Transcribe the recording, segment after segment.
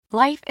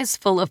Life is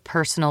full of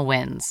personal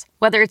wins,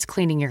 whether it's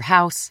cleaning your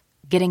house,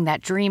 getting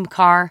that dream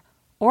car,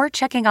 or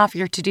checking off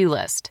your to-do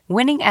list.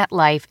 Winning at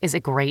life is a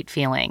great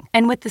feeling.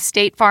 And with the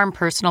State Farm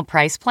Personal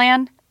Price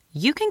Plan,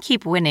 you can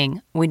keep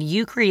winning when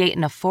you create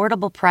an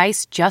affordable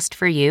price just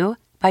for you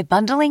by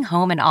bundling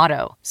home and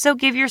auto. So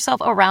give yourself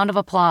a round of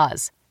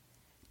applause.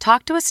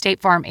 Talk to a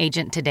State Farm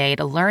agent today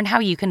to learn how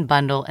you can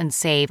bundle and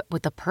save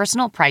with the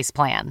Personal Price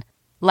Plan.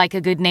 Like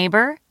a good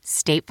neighbor,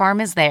 State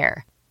Farm is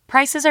there.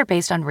 Prices are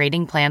based on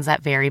rating plans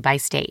that vary by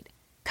state.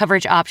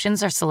 Coverage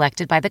options are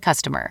selected by the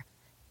customer.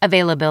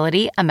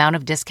 Availability, amount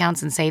of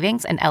discounts and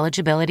savings, and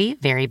eligibility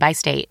vary by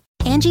state.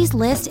 Angie's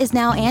List is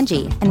now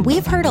Angie, and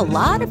we've heard a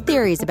lot of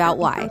theories about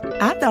why.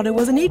 I thought it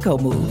was an eco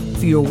move.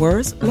 Fewer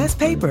words, less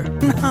paper.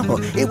 No,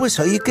 it was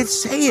so you could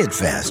say it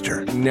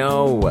faster.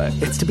 No,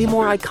 it's to be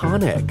more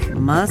iconic.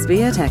 Must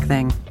be a tech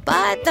thing.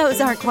 But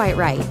those aren't quite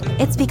right.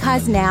 It's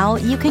because now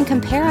you can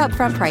compare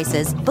upfront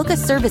prices, book a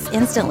service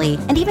instantly,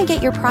 and even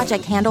get your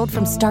project handled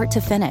from start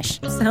to finish.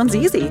 Sounds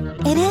easy.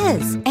 It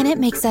is, and it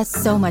makes us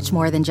so much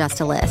more than just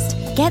a list.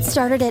 Get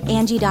started at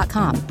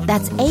Angie.com.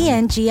 That's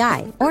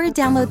ANGI, or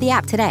download the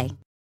app today.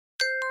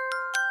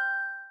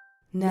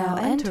 Now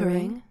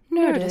entering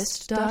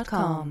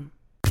Nerdist.com.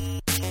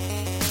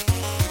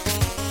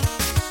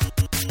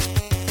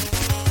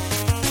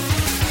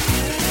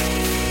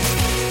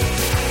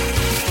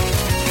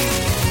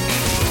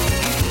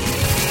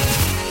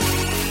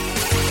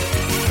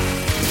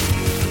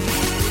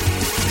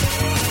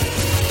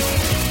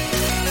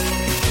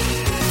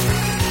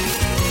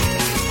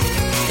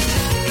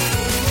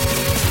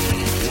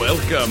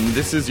 Welcome.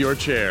 This is your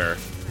chair.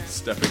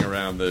 Stepping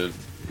around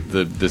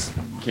this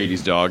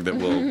Katie's dog that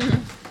will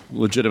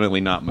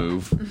legitimately not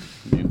move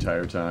the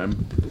entire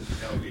time.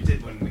 No, we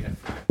did when we had.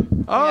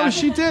 Oh, yeah.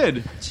 She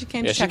did. She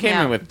came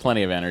in with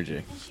plenty of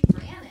energy.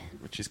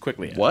 Which is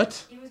quickly.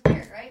 What? It was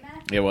weird, right,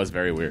 Matt? It was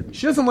very weird.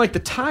 She doesn't like the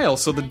tile,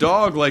 so the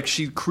dog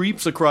she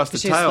creeps across the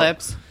tile. She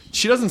slips.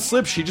 She doesn't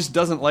slip. She just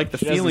doesn't like the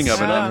feeling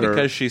of it on her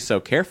because she's so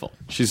careful.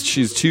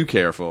 She's too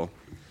careful.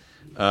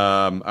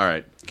 All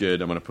right,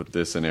 good. I'm gonna put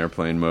this in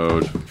airplane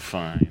mode.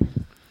 Fine.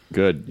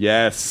 Good.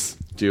 Yes.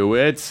 Do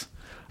it.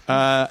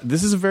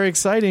 This is very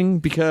exciting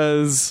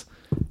because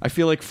I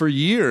feel like for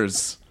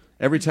years,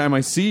 every time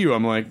I see you,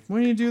 I'm like,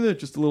 when do you do that?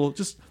 Just a little,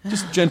 just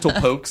gentle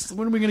pokes.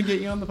 When are we going to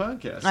get you on the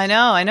podcast? I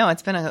know.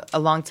 It's been a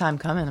long time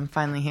coming. I'm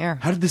finally here.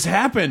 How did this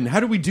happen? How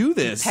did we do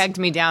this? You pegged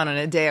me down on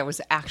a day I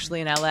was actually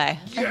in L.A.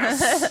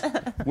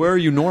 Yes. Where are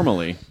you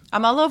normally?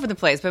 I'm all over the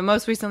place, but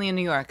most recently in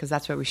New York because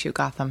that's where we shoot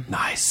Gotham.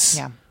 Nice.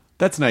 Yeah.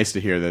 That's nice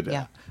to hear that.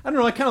 Yeah. I don't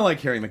know. I kind of like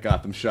hearing that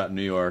Gotham shot in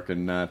New York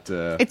and not.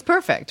 It's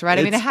perfect, right?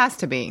 I mean, it has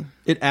to be.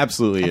 It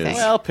absolutely is.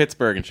 Well,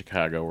 Pittsburgh and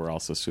Chicago were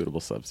also suitable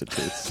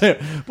substitutes.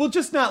 Well,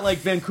 just not like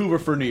Vancouver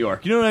for New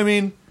York. You know what I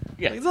mean?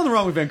 Yeah. There's nothing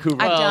wrong with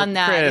Vancouver. I've done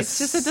that. Chris, It's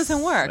just it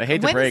doesn't work. I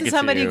hate to when break is it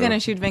somebody to you. going to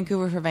shoot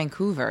Vancouver for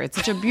Vancouver? It's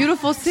such a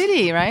beautiful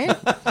city, right?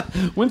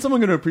 When's someone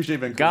going to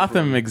appreciate Vancouver?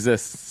 Gotham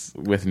exists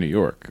with New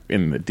York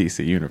in the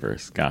DC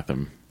universe.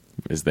 Gotham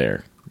is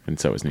there, and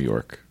so is New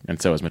York,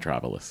 and so is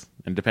Metropolis.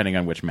 And depending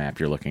on which map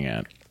you're looking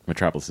at,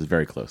 Metropolis is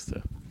very close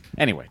to.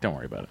 Anyway, don't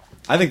worry about it.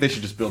 I think they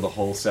should just build a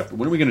whole separate.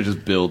 When are we going to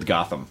just build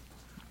Gotham?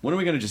 When are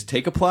we going to just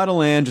take a plot of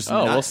land?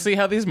 We'll see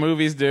how these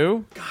movies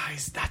do.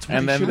 Guys, that's what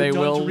and they then should they have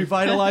done will to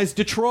revitalize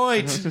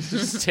Detroit.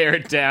 Just tear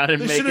it down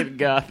and make it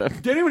Gotham.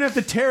 They don't even have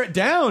to tear it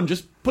down.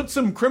 Just put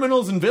some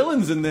criminals and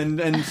villains and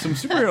some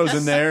superheroes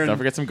in there. And don't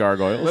forget some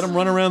gargoyles. Let them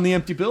run around the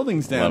empty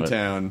buildings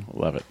downtown.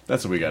 Love it.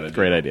 That's what we got to do.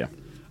 Great idea.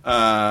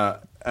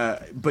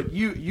 But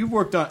you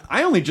worked on.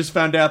 I only just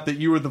found out that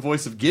you were the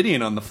voice of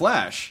Gideon on The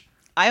Flash.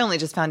 I only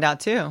just found out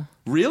too.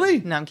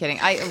 Really? No, I'm kidding.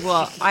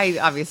 I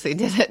obviously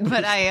did it,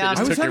 but I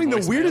was having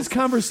the weirdest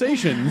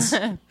conversations.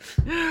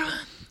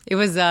 It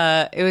was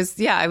a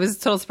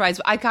total surprise.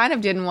 I kind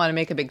of didn't want to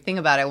make a big thing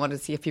about it. I wanted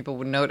to see if people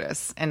would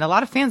notice, and a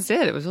lot of fans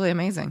did. It was really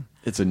amazing.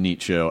 It's a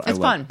neat show. It's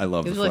fun. I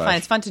love. It was The really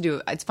Flash. fun.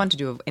 It's fun to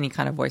do any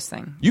kind of voice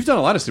thing. You've done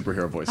a lot of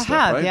superhero voice I stuff,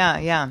 have,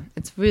 right? yeah.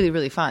 It's really,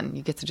 really fun.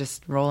 You get to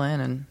just roll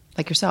in and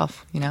like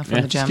yourself, from the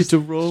gym. Just get to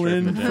roll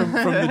in from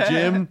the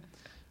gym.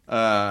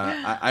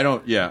 I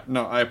don't. Yeah,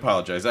 no. I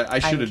apologize. I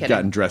should have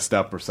gotten dressed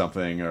up or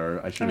something,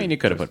 or I should. I mean, you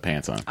could have put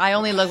pants on. I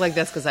only look like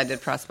this because I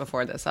did press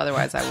before this.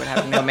 Otherwise, I would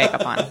have no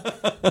makeup on.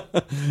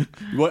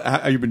 What?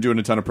 Have you been doing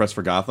a ton of press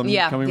for Gotham? We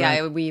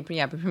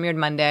premiered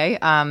Monday,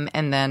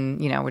 and then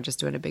we're just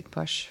doing a big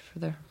push for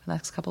the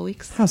next couple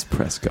weeks. How's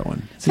press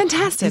going?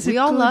 Fantastic. We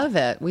all love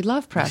it. We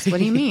love press. What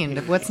do you mean?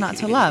 What's not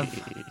to love?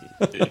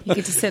 You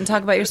get to sit and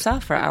talk about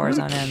yourself for hours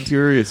on end.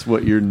 Curious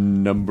what your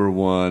number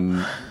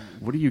one.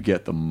 What do you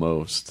get the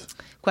most?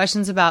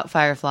 Questions about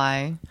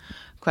Firefly.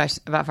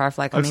 About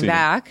Firefly coming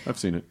back. I've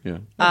seen it.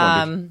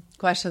 Yeah.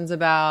 Questions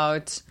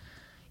about,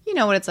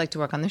 what it's like to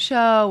work on the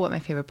show, what my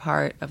favorite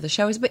part of the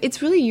show is. But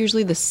it's really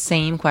usually the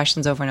same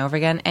questions over and over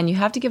again, and you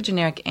have to give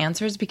generic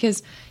answers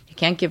because you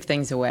can't give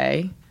things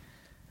away.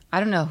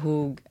 I don't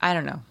know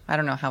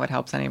how it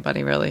helps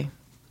anybody really.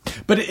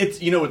 But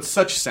it's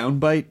such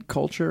soundbite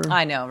culture.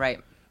 I know, right?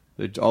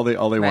 All they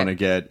want to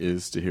get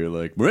is to hear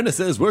like Morena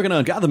says working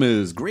on Gotham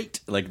is great.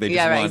 Like they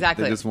just want,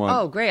 exactly. They just want.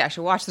 Oh, great! I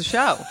should watch the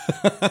show.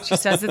 She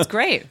says it's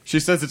great. She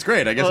says it's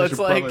great. I guess I should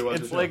probably watch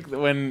it. It's like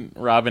when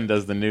Robin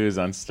does the news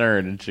on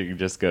Stern, and she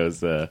just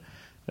goes, "We're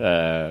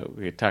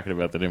talking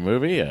about the new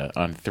movie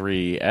on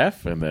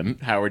 3F," and then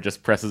Howard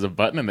just presses a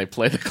button, and they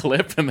play the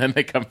clip, and then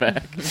they come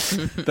back.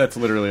 That's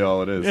literally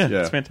all it is.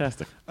 Yeah. It's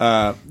fantastic.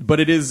 But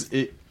it is.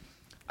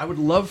 I would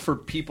love for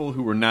people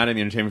who were not in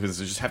the entertainment business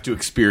to just have to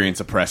experience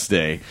a press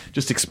day.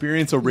 Just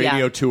experience a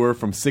radio tour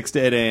from 6 to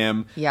 8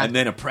 a.m. And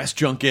then a press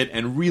junket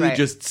and really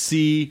just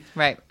see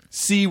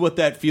what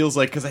that feels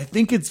like. Because I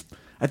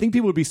think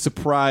people would be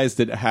surprised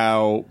at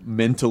how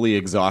mentally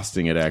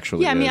exhausting it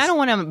actually is. Yeah, I mean, I don't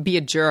want to be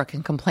a jerk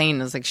and complain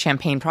there's like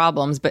champagne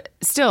problems, but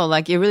still,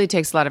 like, it really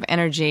takes a lot of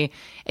energy,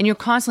 and you're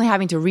constantly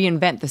having to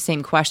reinvent the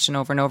same question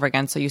over and over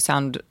again, so you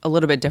sound a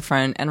little bit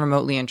different and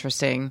remotely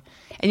interesting,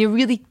 and you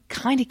really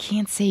kind of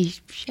can't say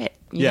shit.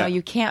 You know,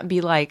 you can't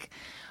be like,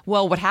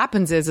 well, what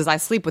happens is I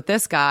sleep with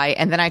this guy,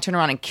 and then I turn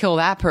around and kill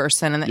that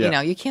person, and you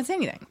know, you can't say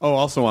anything. Oh,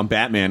 also on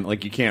Batman,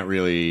 like you can't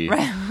really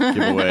give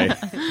away.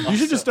 You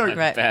should just start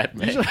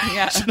Batman. You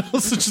should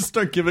also just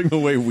start giving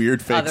away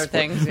weird fake Other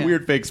things,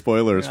 weird fake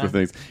spoilers for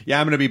things.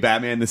 Yeah, I'm going to be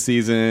Batman this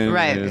season.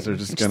 Right. They're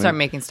just gonna start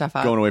making stuff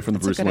up. Going away from the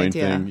Bruce Wayne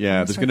idea. thing.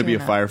 Yeah, there's going to be a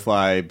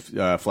Firefly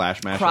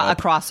Flash mashup. A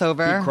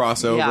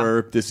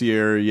crossover. This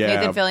year. Yeah,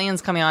 Nathan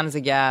Fillion's coming on as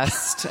a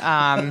guest. It's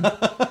going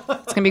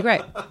to be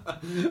great.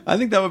 I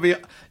think that would be.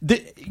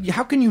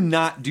 How can you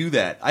not do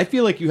that? I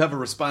feel like you have a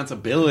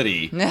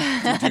responsibility to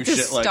do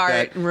shit like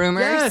that. Start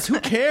rumors. Yes, who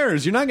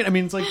cares? You're not gonna. I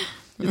mean, it's like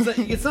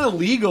it's not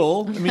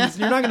illegal. I mean,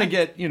 you're not gonna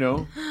get.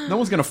 No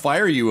one's gonna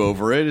fire you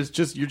over it. It's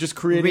just you're just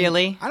creating.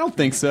 Really? I don't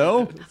think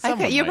so.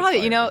 You're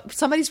probably.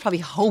 Somebody's probably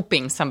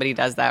hoping somebody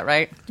does that,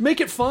 right?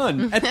 Make it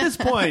fun. At this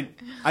point,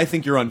 I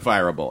think you're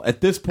unfireable. At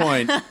this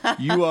point,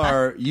 you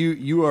are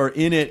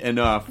in it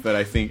enough that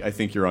I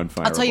think you're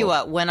unfireable. I'll tell you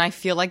what. When I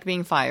feel like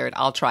being fired,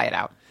 I'll try it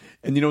out.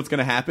 And you know what's going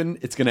to happen?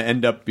 It's going to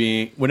end up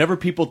being, whenever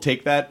people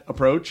take that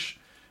approach,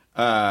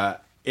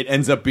 it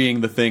ends up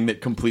being the thing that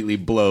completely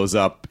blows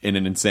up in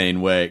an insane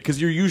way. Because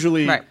you're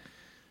usually,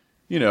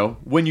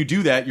 when you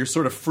do that, you're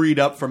sort of freed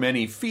up from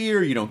any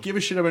fear. You don't give a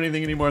shit about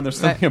anything anymore. And there's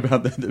something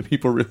about that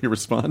people really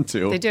respond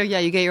to. They do. Yeah,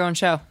 you get your own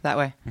show that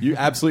way. You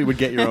absolutely would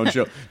get your own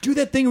show. Do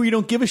that thing where you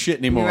don't give a shit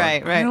anymore.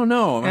 Right. I don't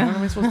know. How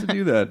am I supposed to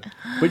do that?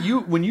 But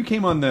when you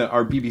came on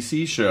our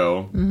BBC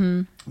show,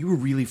 you were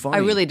really funny. I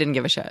really didn't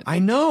give a shit. I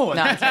know.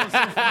 No.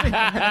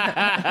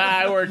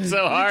 I worked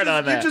so hard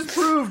on that. You just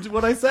proved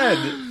what I said.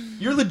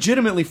 You're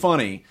legitimately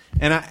funny.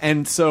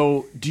 And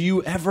so do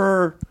you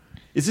ever...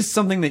 Is this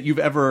something that you've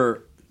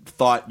ever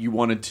thought you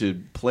wanted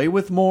to play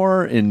with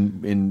more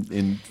in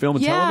film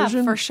and television?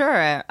 Yeah, for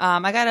sure.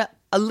 I got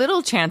a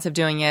little chance of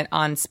doing it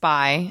on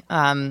Spy.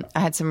 I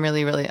had some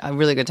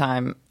really good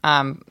time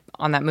on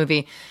that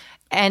movie.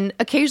 And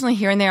occasionally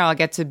here and there I'll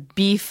get to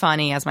be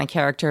funny as my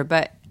character.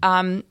 But,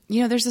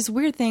 there's this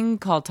weird thing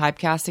called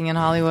typecasting in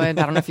Hollywood.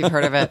 I don't know if you've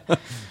heard of it.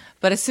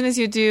 But as soon as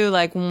you do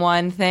like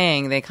one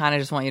thing, they kind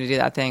of just want you to do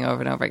that thing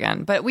over and over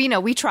again. But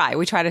we try.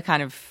 We try to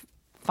kind of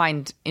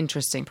find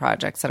interesting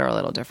projects that are a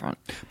little different.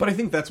 But I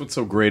think that's what's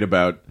so great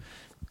about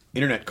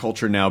internet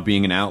culture now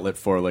being an outlet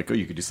for like,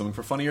 you could do something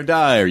for Funny or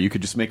Die, or you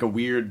could just make a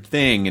weird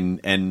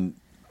thing and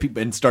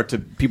people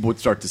would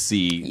start to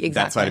see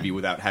that side of you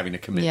without having to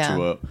commit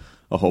to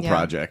a whole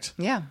project.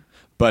 Yeah.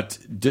 But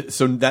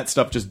so that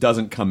stuff just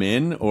doesn't come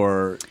in,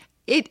 or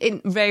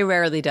it very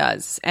rarely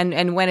does,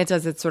 and when it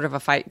does, it's sort of a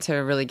fight to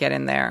really get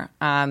in there.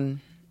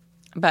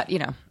 But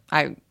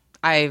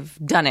I've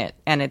done it,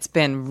 and it's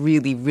been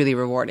really, really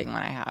rewarding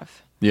when I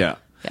have. Yeah.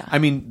 I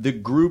mean, the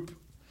group.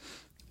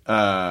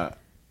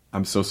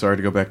 I'm so sorry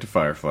to go back to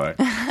Firefly.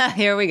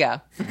 Here we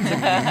go.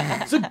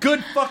 It's a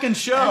good fucking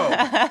show.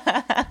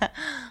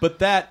 But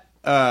that,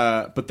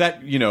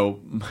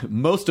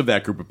 most of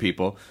that group of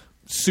people,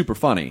 super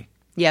funny.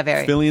 Yeah,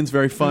 very. Fillion's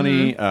very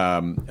funny.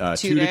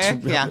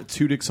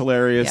 Tudyk's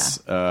hilarious.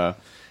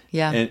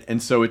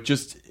 And so it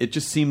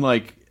just seemed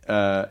like,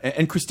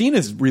 and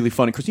Christina's really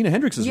funny. Christina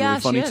Hendricks is really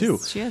funny too.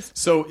 She is.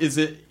 So is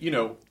it,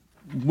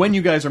 when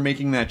you guys are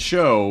making that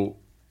show,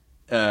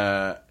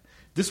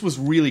 this was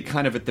really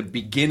kind of at the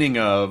beginning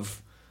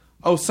of,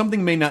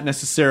 something may not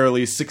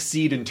necessarily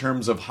succeed in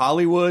terms of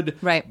Hollywood,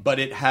 right? But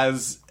it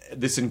has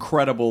this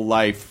incredible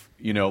life,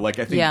 I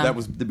think that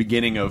was the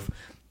beginning of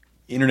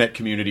internet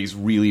communities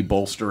really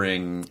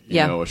bolstering,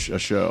 a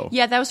show.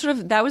 Yeah,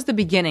 that was the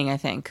beginning, I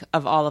think,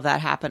 of all of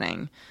that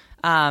happening.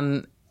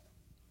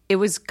 It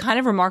was kind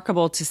of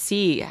remarkable to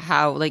see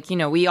how,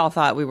 we all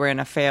thought we were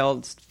in a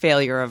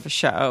failure of a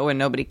show and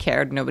nobody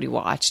cared, nobody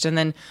watched. And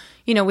then,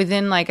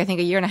 within I think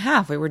a year and a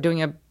half, we were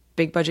doing a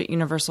big budget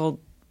Universal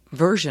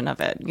version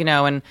of it,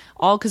 and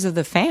all because of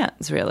the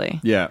fans, really.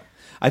 Yeah.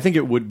 I think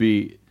it would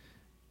be,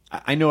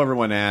 I know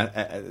everyone.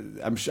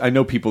 I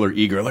know people are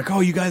eager, like,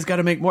 oh, you guys got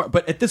to make more.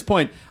 But at this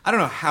point, I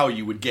don't know how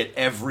you would get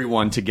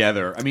everyone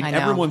together. I mean,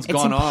 everyone's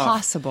gone off. It's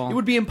impossible. It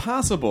would be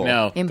impossible.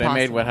 No, Impossible. they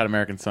made Wet Hot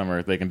American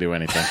Summer. They can do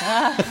anything.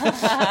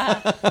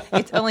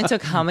 It only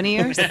took how many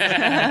years? I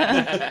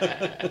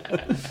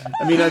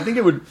mean, I think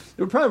it would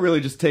probably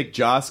really just take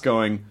Joss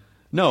going,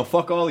 no,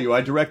 fuck all you. I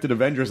directed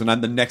Avengers, and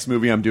the next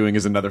movie I'm doing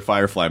is another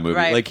Firefly movie.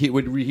 Right. Like he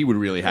would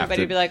really have Everybody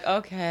to. would be like,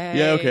 okay.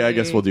 Yeah, okay, I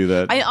guess we'll do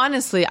that.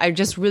 I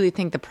just really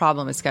think the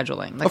problem is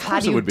scheduling. Like, Of how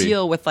course do it you would be.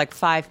 deal with like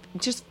five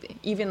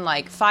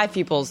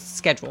people's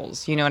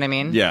schedules? You know what I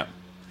mean? Yeah.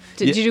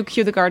 Did you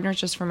cue the gardeners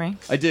just for me?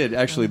 I did,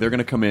 actually. They're going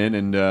to come in,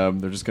 and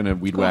they're just going to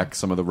weed whack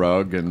some of the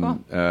rug.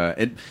 And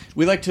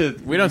we like to...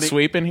 We don't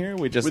sweep in here.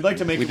 We'd like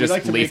to make leaf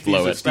these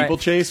blow a it.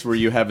 steeplechase where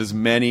you have as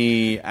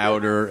many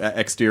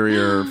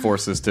exterior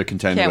forces to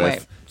contend Can't with.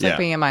 wait. It's like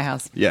being in my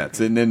house. Yeah,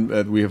 and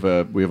then we have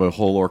a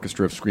whole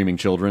orchestra of screaming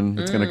children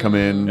that's going to come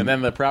in. And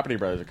then the Property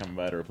Brothers are coming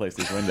by to replace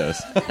these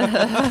windows.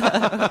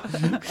 I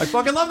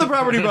fucking love the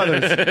Property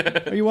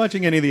Brothers. Are you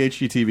watching any of the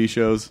HGTV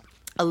shows?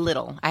 A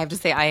little. I have to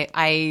say,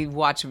 I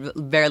watch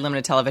very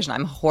limited television.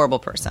 I'm a horrible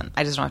person.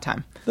 I just don't have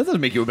time. That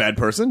doesn't make you a bad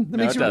person. That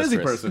makes it you a does,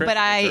 busy Chris. person. But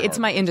it's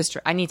my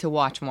industry. I need to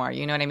watch more.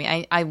 You know what I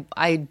mean?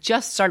 I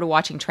just started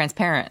watching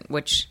Transparent,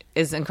 which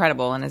is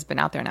incredible and has been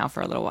out there now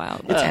for a little while.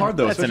 It's hard,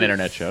 though. That's an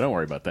internet show. Don't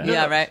worry about that.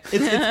 Yeah, right.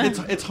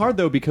 It's hard,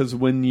 though, because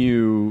when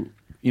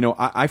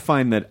I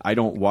find that I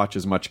don't watch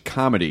as much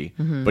comedy,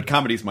 but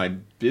comedy's my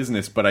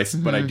business. But I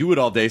do it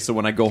all day. So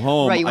when I go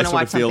home, Right, you I wanna sort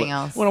watch of feel something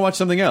else. I want to watch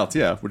something else.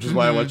 Yeah, which is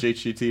why I watch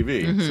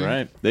HGTV. That's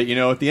right. That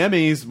at the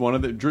Emmys, one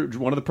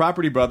of the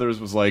Property Brothers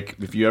was like,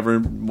 "If you ever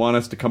want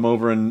us to come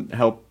over and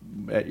help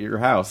at your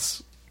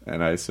house,"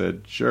 and I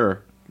said,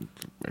 "Sure."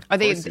 Are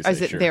they? course you say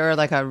Is it? sure. They're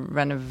like a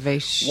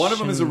renovation. One of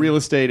them is a real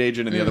estate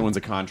agent, and the other one's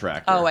a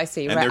contractor. Oh, I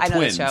see. And Right, they're I know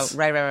twins. the show.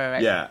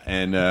 Right. Yeah,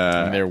 and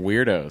And they're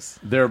weirdos.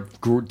 they're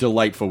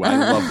delightful. I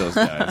love those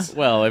guys.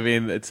 Well, I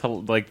mean, it's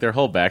like their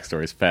whole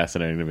backstory is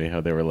fascinating to me.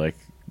 How they were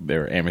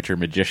amateur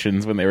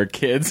magicians when they were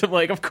kids. I'm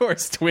like, of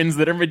course, twins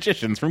that are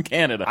magicians from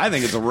Canada. I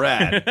think it's a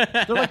rad.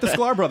 They're like the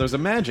Sklar brothers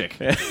of magic.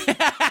 Do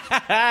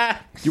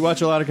you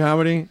watch a lot of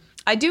comedy?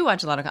 I do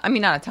watch a lot of. I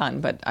mean, not a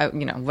ton, but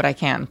what I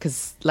can,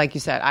 because, like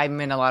you said,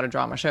 I'm in a lot of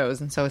drama shows,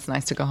 and so it's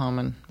nice to go home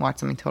and watch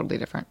something totally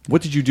different.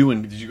 What did you do?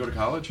 Did you go to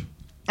college?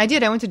 I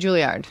did. I went to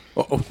Juilliard.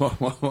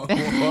 Whoa.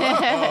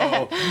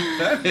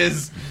 That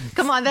is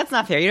Come on, that's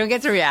not fair. You don't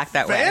get to react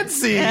that way.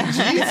 fancy.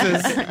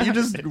 Jesus, you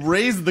just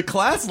raised the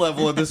class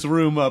level of this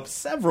room up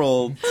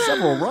several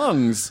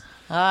rungs.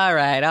 All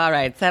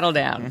right, settle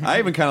down. I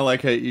even kind of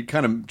like how you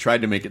kind of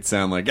tried to make it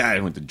sound like I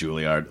went to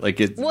Juilliard. Like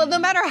it. Well, no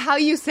matter how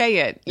you say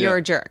it, you're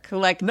a jerk.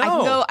 Like,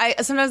 No.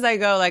 sometimes I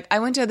go, like, I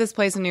went to this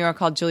place in New York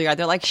called Juilliard.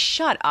 They're like,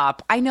 shut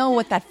up. I know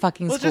what that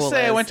fucking Let's school just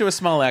say is. I went to a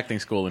small acting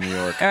school in New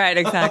York. All right,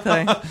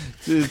 exactly.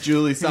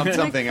 Julie, something.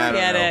 I don't know.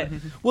 Forget it.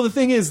 Well, the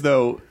thing is,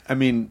 though, I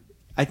mean,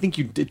 I think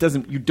you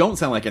don't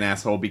sound like an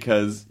asshole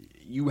because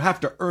you have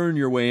to earn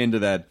your way into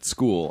that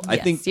school. I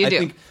Yes, think you do.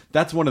 think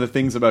that's one of the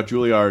things about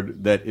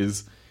Juilliard that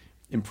is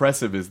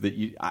impressive is that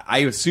I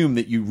assume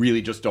that you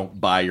really just don't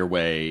buy your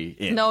way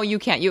in. No, you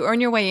can't. You earn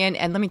your way in,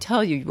 and let me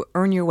tell you, you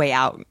earn your way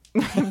out.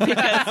 Because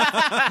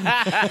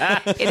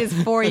it is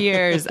 4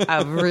 years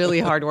of really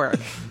hard work.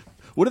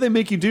 What do they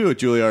make you do at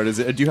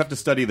Juilliard? Do you have to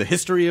study the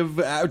history of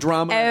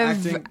drama and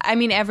acting? I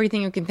mean,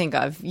 everything you can think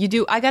of. You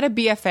do. I got a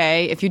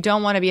BFA. If you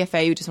don't want a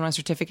BFA, you just want a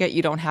certificate.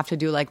 You don't have to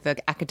do like the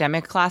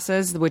academic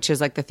classes, which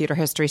is like the theater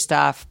history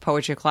stuff,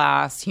 poetry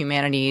class,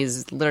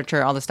 humanities,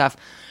 literature, all the stuff.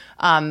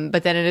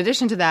 But then in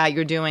addition to that,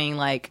 you're doing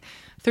like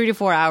 3 to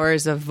 4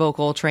 hours of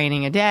vocal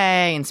training a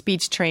day and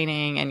speech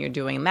training, and you're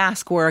doing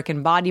mask work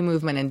and body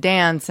movement and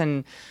dance,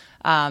 and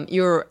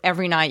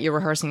every night you're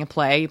rehearsing a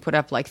play. You put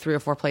up like 3 or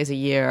 4 plays a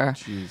year.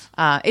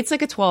 It's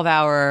like a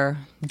 12-hour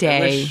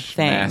day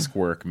thing. Mask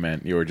work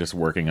meant you were just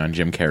working on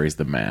Jim Carrey's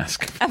The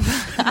Mask.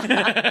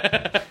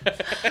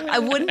 I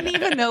wouldn't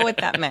even know what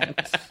that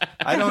meant.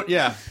 I don't.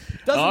 Yeah.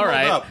 Doesn't All hold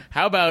right. up.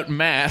 How about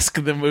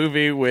Mask, the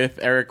movie with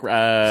Eric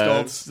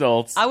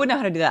Stoltz? I would know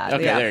how to do that.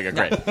 Okay, yeah. there you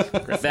go.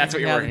 Great. That's what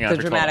you're Yeah, working on the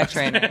for 12 dramatic hours.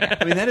 training. Yeah.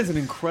 I mean, that is an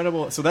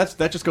incredible. So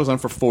that just goes on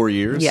for 4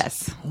 years.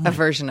 Yes, a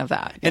version of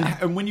that. Yeah.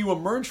 And when you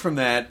emerge from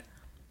that,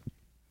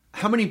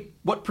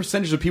 what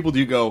percentage of people do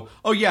you go,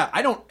 oh yeah,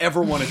 I don't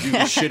ever want to do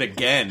this shit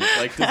again?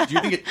 Like, do you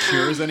think it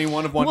cures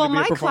anyone of wanting Well, to be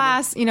a my performer?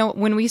 class,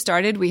 when we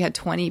started, we had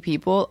 20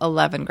 people,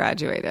 11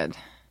 graduated.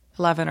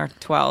 11 or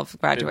 12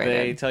 Did graduated.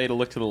 they tell you to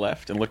look to the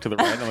left and look to the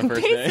right on the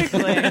first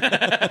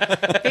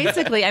day?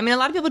 Basically, I mean, a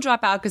lot of people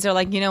drop out because they're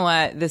like, you know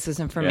what, this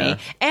isn't for me.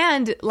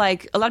 And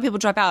like, a lot of people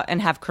drop out and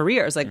have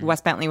careers. Like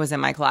Wes Bentley was in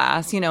my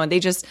class, and they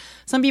just,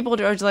 some people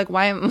are just like,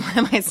 why am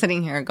I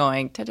sitting here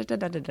going,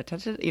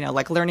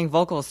 like learning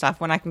vocal stuff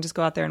when I can just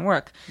go out there and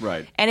work?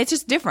 Right. And it's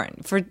just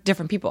different for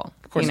different people.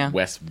 Of course,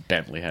 Wes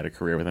Bentley had a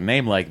career with a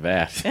name like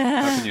that.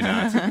 How can you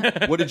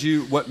not?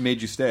 What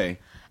made you stay?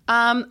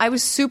 I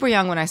was super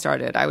young when I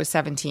started. I was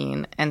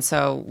 17. And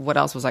so what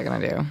else was I going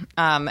to do?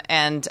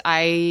 And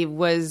I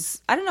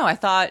don't know, I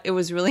thought it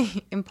was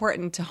really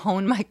important to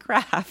hone my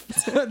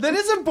craft. That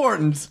is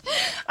important.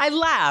 I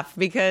laugh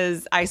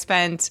because I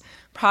spent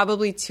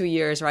probably 2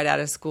 years right out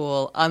of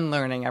school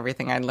unlearning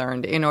everything I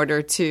learned in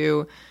order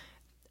to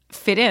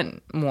fit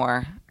in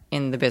more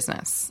in the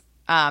business.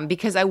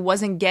 Because I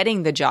wasn't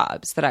getting the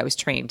jobs that I was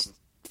trained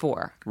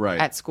for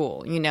at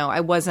school.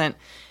 I wasn't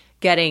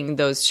getting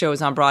those shows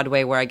on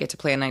Broadway where I get to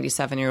play a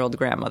 97-year-old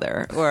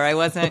grandmother, or I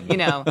wasn't,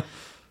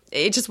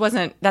 it just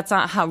wasn't, that's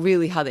not how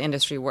the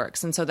industry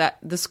works. And so that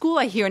the school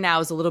I hear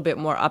now is a little bit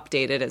more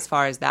updated as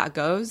far as that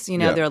goes.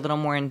 They're a little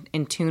more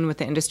in tune with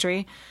the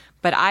industry.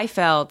 But I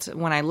felt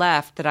when I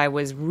left that I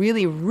was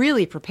really,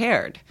 really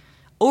prepared,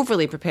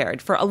 overly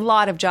prepared for a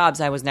lot of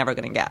jobs I was never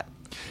going to get.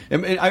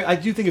 And I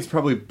do think it's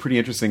probably pretty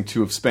interesting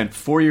to have spent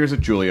 4 years at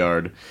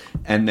Juilliard,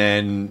 and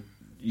then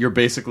you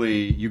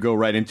go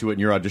right into it and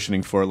you're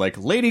auditioning for like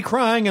Lady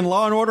Crying in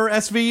Law and Order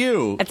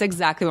SVU. That's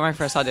exactly what my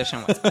first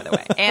audition was, by the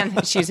way.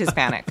 And she's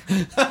Hispanic.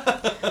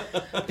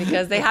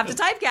 Because they have to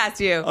typecast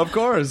you. Of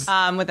course.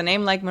 With a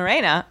name like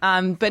Morena.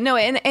 But no,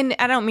 and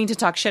I don't mean to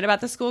talk shit about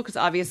the school because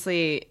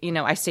obviously,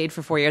 I stayed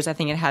for 4 years. I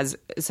think it has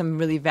some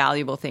really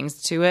valuable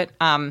things to it.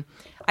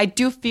 I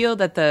do feel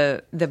that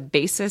the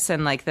basis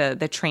and like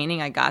the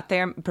training I got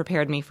there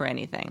prepared me for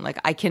anything. Like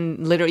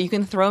you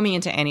can throw me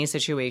into any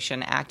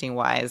situation acting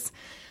wise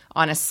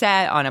on a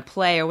set, on a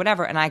play or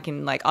whatever. And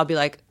I'll be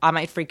like, I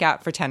might freak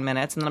out for 10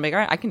 minutes and then I'll be like, all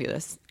right, I can do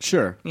this.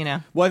 Sure.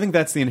 Well, I think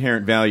that's the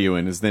inherent value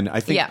in I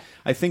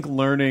think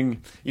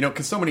learning,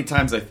 because so many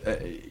times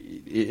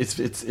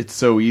it's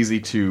so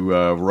easy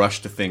to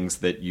rush to things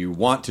that you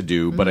want to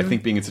do. But I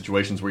think being in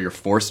situations where you're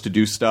forced to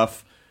do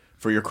stuff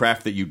for your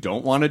craft that you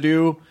don't want to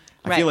do,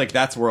 I feel like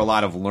that's where a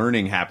lot of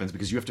learning happens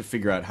because you have to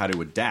figure out how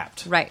to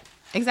adapt. Right.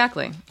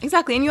 Exactly.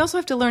 And you also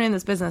have to learn in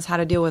this business how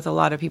to deal with a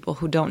lot of people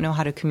who don't know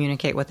how to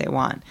communicate what they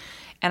want.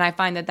 And I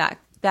find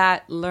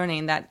that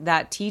learning,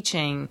 that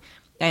teaching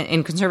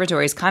in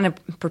conservatories kind of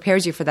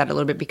prepares you for that a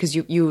little bit because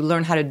you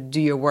learn how to do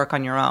your work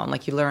on your own.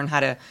 Like you learn how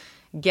to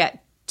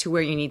get to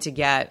where you need to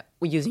get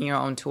using your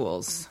own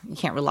tools. You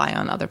can't rely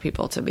on other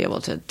people to be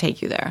able to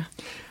take you there.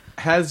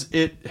 This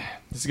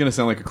is going to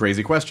sound like a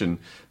crazy question,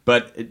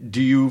 but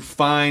do you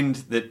find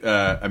that,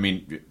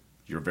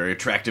 you're a very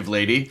attractive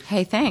lady.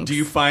 Hey, thanks. Do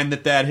you find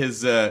that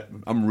has,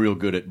 I'm real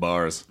good at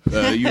bars.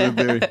 I'm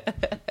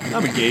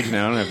engaged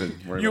now. I don't have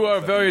to worry You about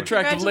are a very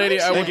attractive lady.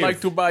 I would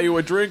like to buy you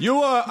a drink.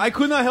 I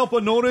could not help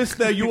but notice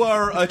that you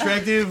are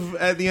attractive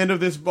at the end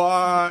of this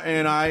bar,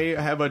 and I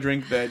have a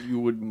drink that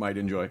you might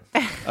enjoy.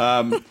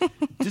 Do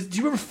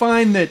you ever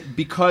find that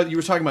because you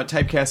were talking about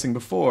typecasting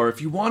before,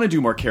 if you want to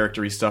do more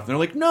character-y stuff, and they're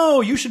like,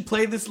 no, you should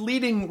play this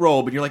leading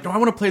role, but you're like, no, I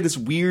want to play this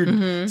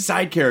weird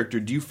side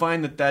character. Do you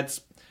find that that's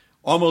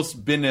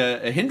almost been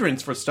a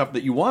hindrance for stuff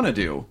that you want to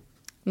do?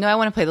 No, I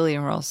want to play the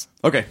leading roles.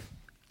 Okay.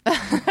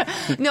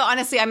 No,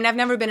 honestly, I've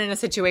never been in a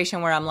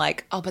situation where I'm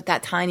like, oh, but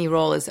that tiny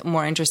role is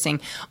more interesting.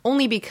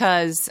 Only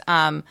because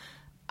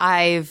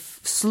I've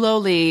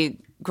slowly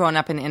grown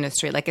up in the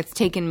industry. Like it's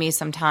taken me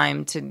some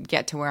time to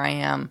get to where I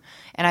am.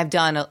 And I've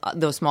done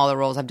those smaller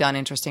roles. I've done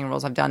interesting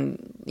roles. I've done,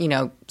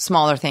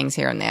 smaller things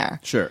here and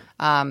there. Sure.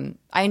 I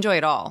enjoy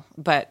it all,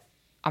 but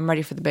I'm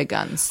ready for the big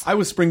guns. I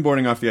was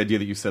springboarding off the idea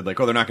that you said, like,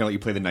 they're not going to let you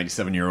play the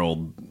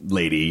 97-year-old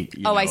lady.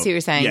 I see what you're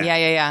saying.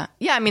 Yeah.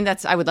 Yeah, I mean,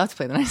 I would love to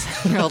play the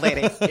 97-year-old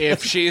lady.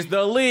 If she's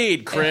the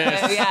lead,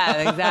 Chris.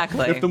 Yeah,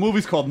 exactly. If the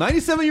movie's called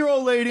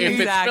 97-Year-Old Lady. If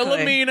it's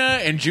Philomena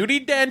and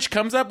Judi Dench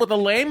comes up with a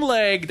lame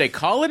leg, they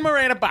call in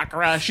Morena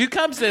Baccarin. She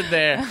comes in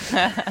there.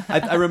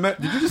 I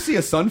remember. Did you just see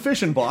a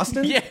sunfish in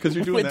Boston? Yeah, because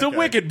you're doing it's a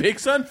wicked big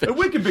sunfish. A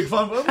wicked big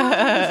fun.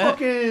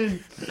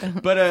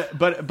 But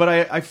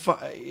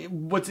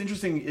what's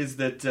interesting is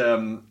that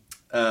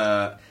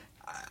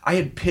I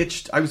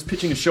was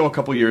pitching a show a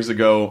couple years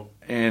ago,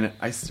 and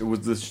it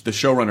was the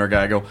showrunner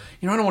guy. I go,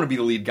 I don't want to be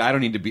the lead guy. I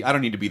don't need to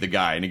be the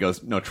guy. And he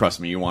goes, no, trust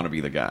me, you want to be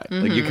the guy.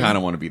 Mm-hmm. Like you kind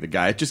of want to be the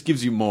guy. It just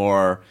gives you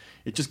more.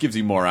 It just gives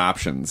you more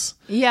options.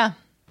 Yeah.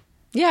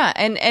 Yeah,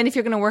 and if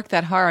you're going to work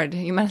that hard,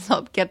 you might as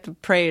well get the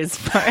praise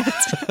for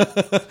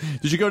it.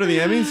 Did you go to the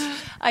Emmys?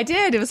 I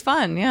did. It was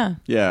fun, yeah.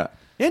 Yeah.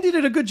 Andy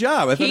did a good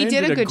job. I thought He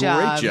did a good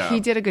job. job. He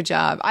did a good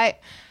job.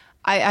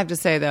 I have to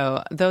say,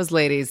 though, those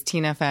ladies,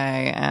 Tina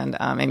Fey and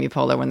Amy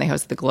Poehler, when they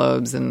hosted the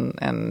Globes,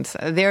 and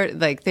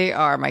they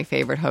are my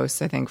favorite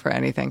hosts, I think, for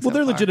anything. Well,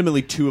 they're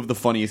legitimately two of the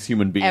funniest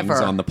human beings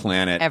on the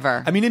planet.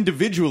 Ever. I mean,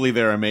 individually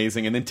they're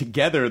amazing, and then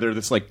together they're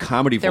this like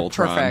comedy they're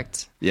Voltron.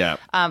 Perfect. Yeah.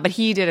 But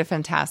he did a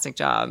fantastic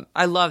job.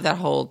 I love that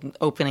whole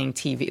opening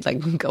TV,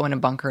 like go in a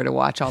bunker to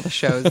watch all the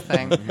shows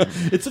thing.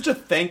 It's such a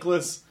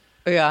thankless.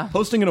 Yeah.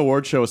 Hosting an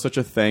award show is such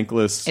a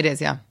thankless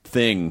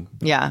thing.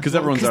 Yeah. Because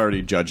everyone's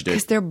already judged it.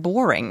 Because they're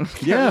boring.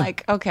 Yeah. They're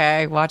like,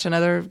 okay, watch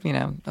another,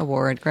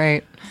 award.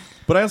 Great.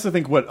 But I also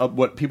think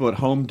what people at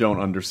home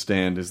don't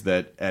understand is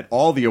that at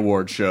all the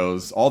award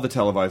shows, all the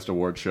televised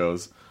award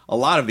shows, a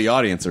lot of the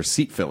audience are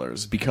seat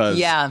fillers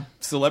because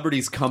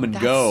celebrities come and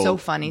go. That's so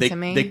funny to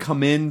me. They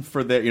come in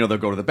for their, they'll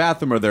go to the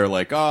bathroom or they're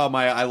like, oh,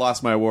 I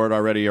lost my award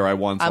already, or I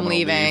won. So I'm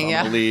leaving.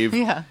 I'm gonna leave.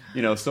 Yeah.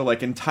 So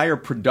like entire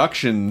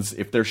productions,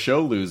 if their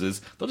show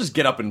loses, they'll just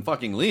get up and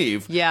fucking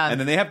leave. Yeah. And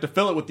then they have to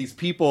fill it with these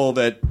people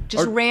that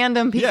just are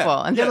random people,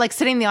 and they're yeah. like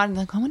sitting in the audience,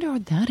 like, I wonder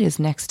what that is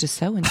next to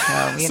so and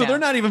so. So they're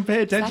not even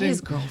paying attention.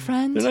 Is that his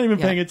girlfriend? They're not even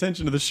paying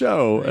attention to the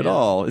show at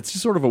all. It's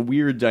just sort of a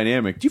weird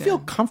dynamic. Do you feel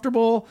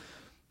comfortable?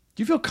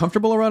 Do you feel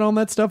comfortable around all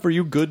that stuff? Are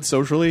you good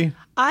socially?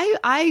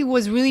 I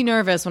was really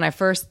nervous when I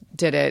first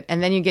did it,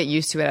 and then you get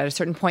used to it. At a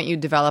certain point, you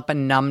develop a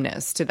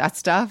numbness to that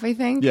stuff, I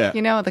think. Yeah.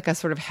 Like a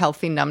sort of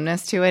healthy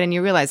numbness to it, and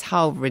you realize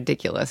how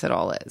ridiculous it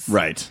all is.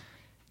 Right.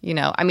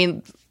 I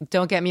mean,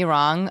 don't get me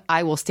wrong.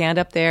 I will stand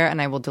up there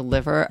and I will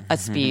deliver a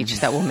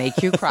speech that will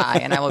make you cry,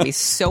 and I will be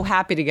so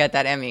happy to get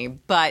that Emmy.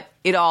 But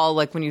it all,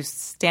 like, when you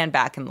stand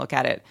back and look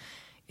at it,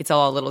 it's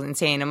all a little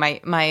insane.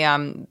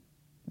 And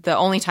the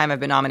only time I've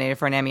been nominated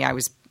for an Emmy, I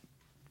was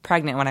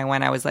pregnant when I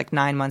went. I was like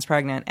 9 months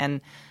pregnant,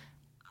 and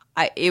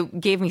it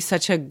gave me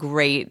such a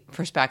great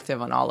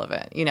perspective on all of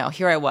it.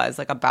 Here I was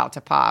like about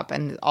to pop,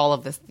 and all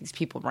of these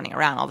people running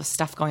around, all this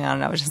stuff going on,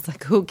 and I was just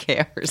like, who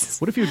cares?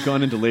 What if you had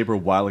gone into labor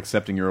while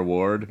accepting your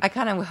award? I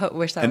kind of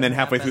wish that. And then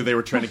halfway through, they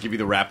were trying to give you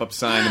the wrap-up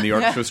sign, and the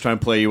orchestra was trying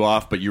to play you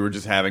off, but you were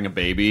just having a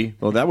baby.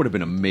 Well, that would have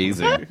been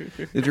amazing.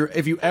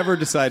 If you ever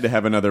decide to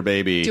have another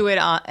baby, do it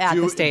at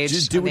the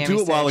stage. Do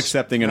it while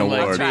accepting an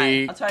award.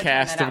 The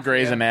cast of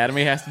Grey's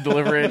Anatomy has to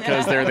deliver it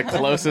because they're the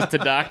closest to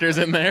doctors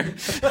in there.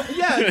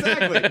 Yeah,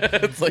 exactly.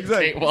 It's like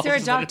Kate Is there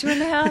a doctor in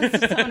the house? Is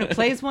there someone who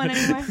plays one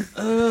anywhere?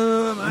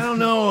 I don't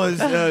know.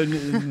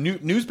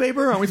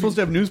 Newspaper? Aren't we supposed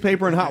to have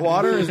newspaper and hot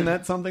water? Isn't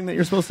that something that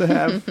you're supposed to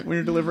have when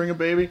you're delivering a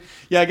baby?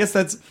 Yeah, I guess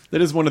that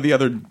is one of the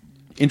other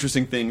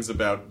interesting things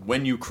about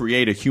when you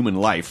create a human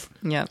life.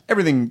 Yeah.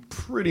 Everything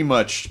pretty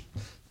much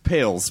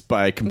pales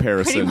by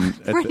comparison.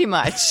 Pretty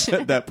much.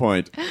 At that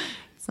point.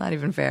 It's not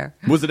even fair.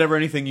 Was it ever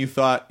anything you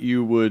thought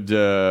you would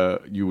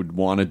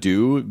want to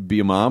do, be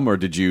a mom, or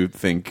did you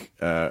think,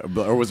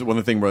 or was it one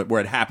of the things where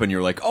it happened,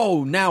 you're like,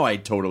 oh, now I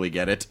totally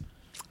get it?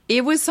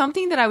 It was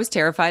something that I was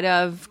terrified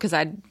of because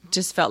I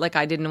just felt like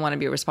I didn't want to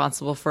be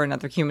responsible for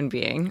another human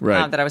being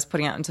that I was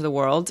putting out into the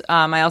world.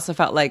 I also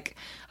felt like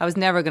I was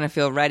never going to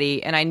feel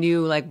ready, and I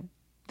knew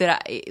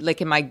that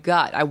in my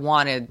gut I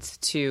wanted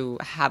to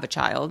have a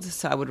child,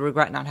 so I would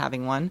regret not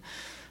having one.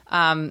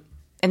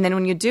 And then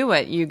when you do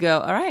it, you go,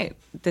 all right,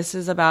 this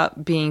is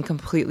about being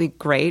completely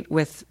great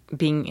with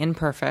being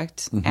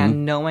imperfect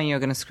and knowing you're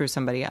going to screw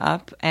somebody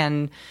up.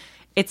 And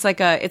it's like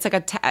a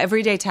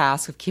everyday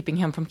task of keeping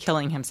him from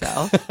killing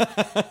himself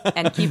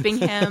and keeping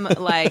him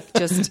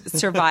just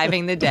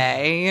surviving the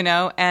day,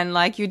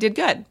 and you did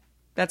good.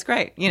 That's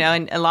great.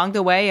 And along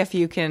the way, if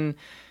you can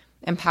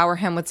empower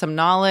him with some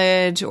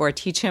knowledge or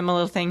teach him a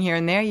little thing here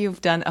and there,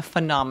 you've done a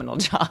phenomenal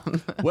job.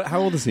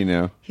 How old is he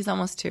now? He's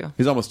almost 2.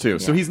 He's almost 2. Yeah.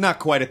 So he's not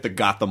quite at the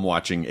Gotham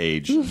watching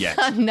age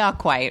yet. Not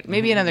quite.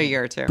 Maybe another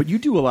year or 2. But you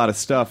do a lot of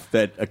stuff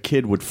that a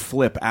kid would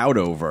flip out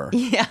over.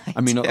 Yeah,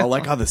 I mean,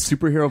 like all the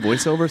superhero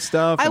voiceover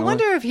stuff. I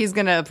wonder if he's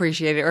going to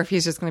appreciate it or if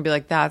he's just going to be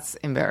like, that's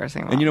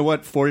embarrassing. Mom. And you know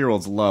what?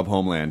 4-year-olds love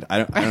Homeland.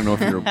 I don't know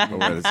if you're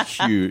aware of this.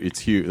 It's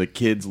huge. The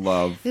kids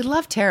love. They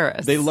love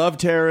terrorists. They love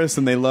terrorists,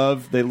 and they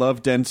love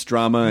dense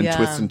drama and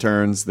twists and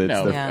turns.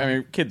 I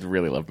mean, kids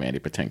really love Mandy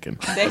Patinkin.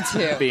 They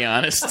do. To be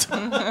honest.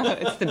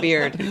 It's the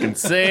beard. He can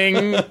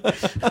sing.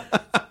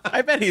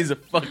 I bet he's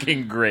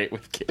fucking great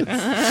with kids.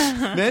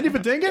 Mandy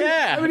Patinkin?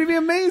 Yeah. That would be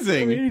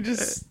amazing. I mean, he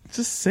just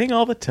sing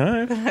all the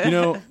time.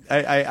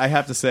 I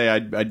have to say,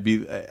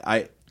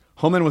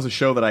 Homeland was a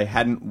show that I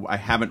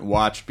haven't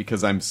watched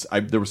because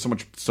there was so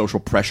much social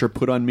pressure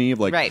put on me of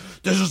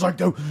this is like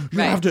you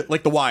have to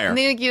like The Wire.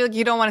 And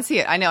you don't want to see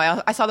it. I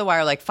know. I saw The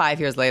Wire 5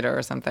 years later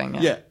or something.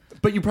 Yeah.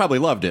 But you probably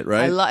loved it,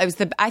 right?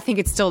 I think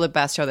it's still the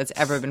best show that's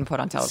ever been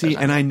put on television. See,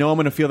 and I know I'm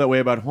going to feel that way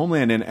about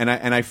Homeland,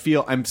 and I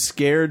feel I'm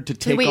scared to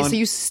take on. So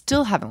you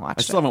still haven't watched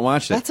it? I still haven't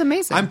watched it. That's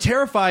amazing. I'm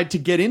terrified to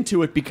get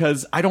into it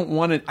because I don't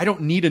want it. I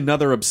don't need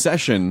another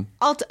obsession.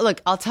 I'll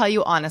tell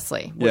you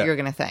honestly what you're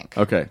going to think.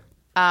 Okay.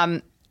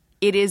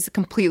 It is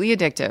completely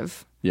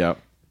addictive. Yeah.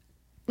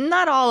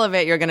 Not all of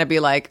it you're going to be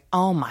like,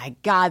 oh my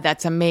God,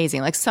 that's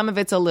amazing. Like some of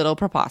it's a little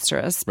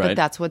preposterous, but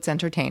that's what's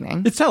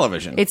entertaining. It's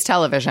television.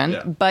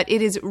 Yeah. But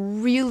it is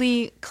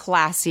really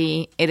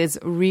classy. It is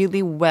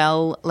really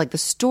the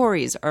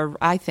stories are,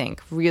 I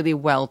think, really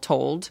well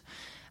told.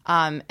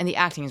 And the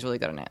acting is really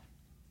good in it.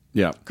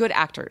 Yeah. Good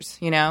actors,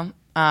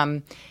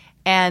 And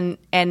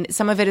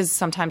some of it is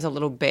sometimes a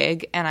little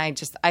big, and I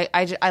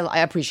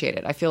appreciate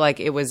it. I feel like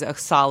it was a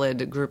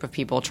solid group of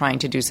people trying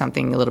to do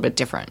something a little bit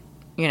different.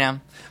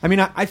 I mean,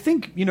 I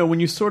think, when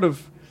you sort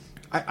of,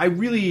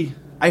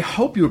 I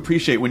hope you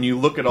appreciate when you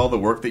look at all the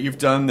work that you've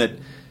done that,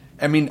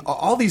 I mean,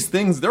 all these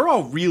things, they're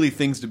all really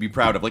things to be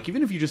proud of. Like,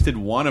 even if you just did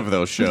one of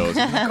those shows,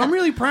 I'm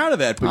really proud of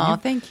that. But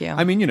thank you.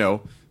 I mean,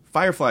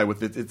 Firefly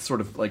with it's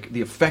sort of like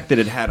the effect that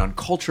it had on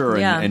culture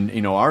and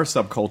our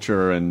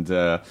subculture and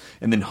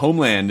then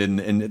Homeland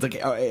and it's like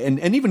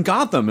and even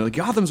Gotham. Like,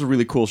 Gotham's a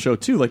really cool show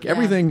too. Like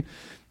everything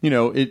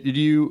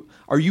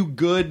Are you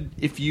good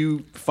if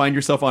you find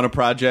yourself on a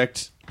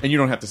project? And you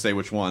don't have to say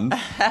which one,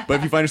 but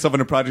if you find yourself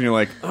in a project and you're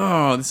like,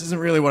 oh, this isn't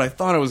really what I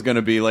thought it was going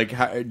to be, like,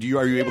 are you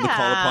able to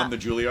call upon the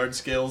Juilliard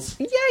skills?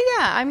 Yeah.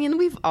 I mean,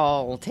 we've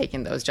all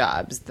taken those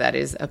jobs. That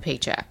is a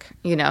paycheck.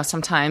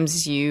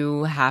 Sometimes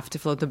you have to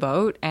float the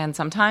boat, and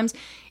sometimes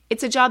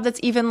it's a job that's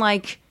even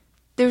like,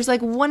 there's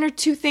like one or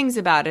two things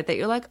about it that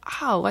you're like,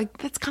 oh, like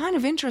that's kind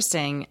of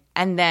interesting.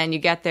 And then you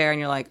get there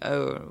and you're like,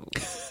 oh,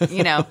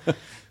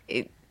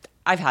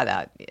 I've had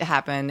that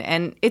happen,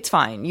 and it's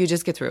fine. You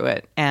just get through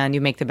it and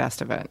you make the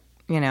best of it.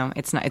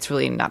 It's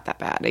really not that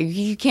bad.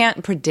 You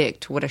can't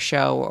predict what a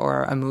show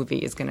or a movie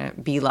is going to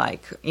be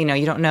like. You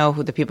don't know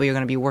who the people you're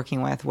going to be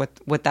working with,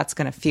 what that's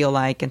going to feel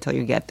like until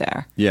you get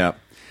there. Yeah.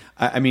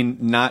 I mean,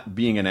 not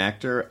being an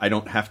actor, I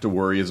don't have to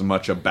worry as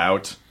much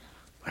about,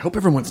 I hope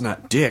everyone's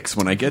not dicks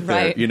when I get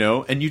there,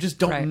 and you just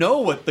don't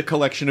know what the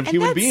collection of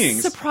human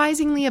beings. That's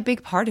surprisingly a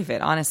big part of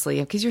it, honestly,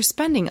 because you're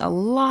spending a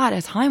lot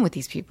of time with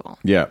these people.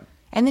 Yeah.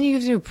 And then you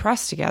have to do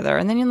press together.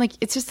 And then you're like,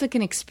 it's just like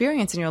an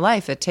experience in your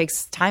life that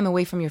takes time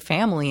away from your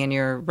family and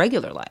your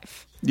regular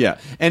life. Yeah.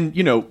 And,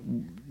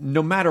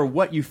 no matter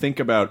what you think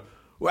about,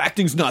 well,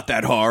 acting's not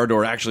that hard,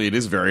 or actually it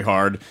is very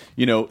hard,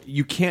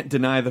 you can't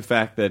deny the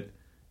fact that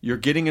you're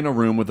getting in a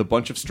room with a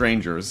bunch of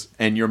strangers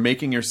and you're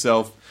making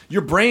yourself,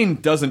 your brain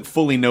doesn't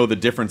fully know the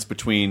difference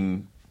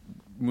between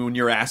when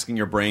you're asking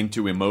your brain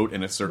to emote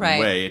in a certain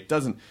way. It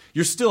doesn't,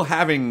 you're still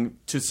having,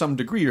 to some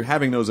degree, you're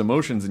having those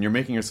emotions, and you're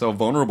making yourself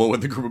vulnerable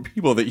with a group of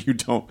people that you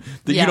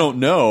don't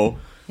know.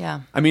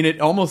 Yeah. I mean,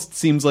 it almost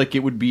seems like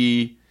it would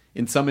be,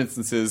 in some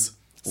instances,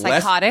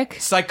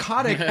 psychotic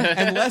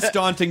and less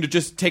daunting to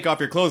just take off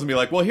your clothes and be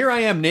like, well, here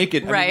I am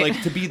naked. I mean,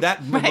 like, to be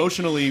that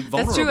emotionally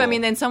vulnerable. That's true. I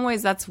mean, in some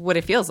ways, that's what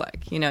it feels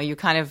like.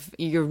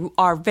 You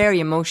are very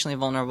emotionally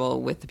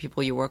vulnerable with the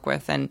people you work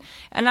with. And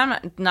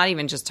I'm not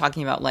even just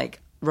talking about like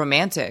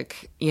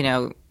romantic,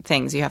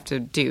 things you have to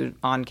do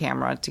on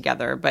camera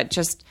together, but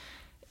just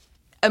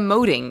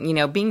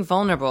emoting, being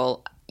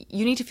vulnerable.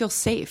 You need to feel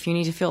safe. You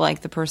need to feel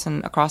like the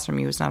person across from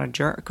you is not a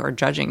jerk or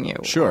judging you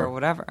or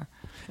whatever.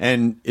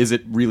 And is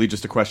it really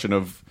just a question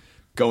of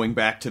going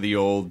back to the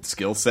old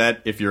skill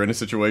set if you're in a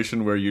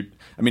situation where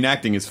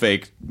acting is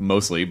fake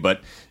mostly,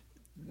 but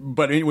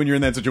when you're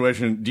in that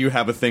situation, do you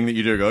have a thing that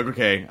you do? Go,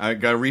 okay, I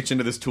got to reach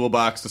into this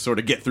toolbox to sort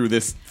of get through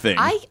this thing.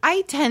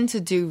 I tend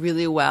to do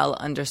really well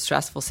under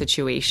stressful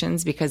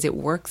situations because it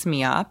works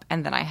me up,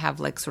 and then I have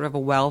like sort of a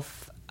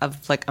wealth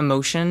of like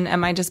emotion at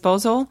my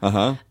disposal,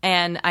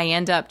 and I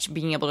end up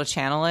being able to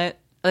channel it.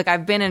 Like,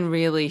 I've been in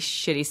really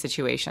shitty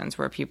situations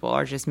where people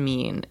are just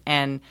mean,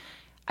 and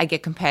I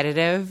get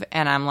competitive,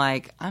 and I'm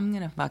like, I'm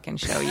gonna fucking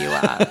show you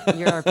up.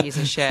 You're a piece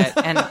of shit,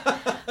 and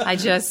I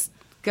just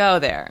go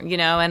there,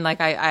 and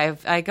like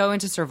I go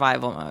into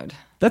survival mode.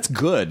 That's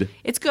good.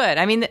 It's good.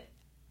 I mean,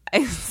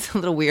 it's a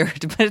little weird,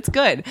 but it's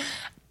good.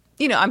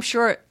 I'm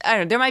sure. I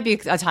don't know. There might be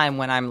a time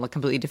when I'm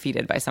completely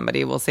defeated by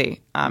somebody. We'll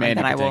see. And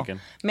then I will. It'll be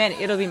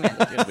Mandy. It'll be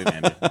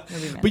Mandy.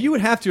 But you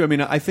would have to. I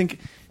mean, I think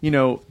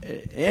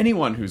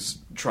anyone who's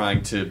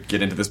trying to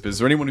get into this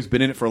business, or anyone who's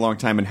been in it for a long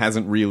time and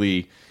hasn't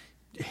really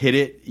hit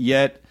it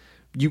yet,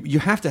 you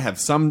have to have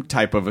some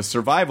type of a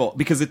survival,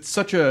 because it's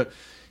such a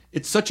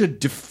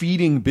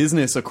defeating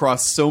business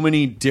across so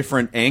many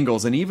different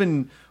angles. And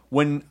even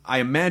when I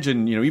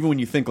imagine, even when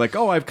you think like,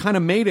 oh, I've kind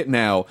of made it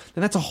now,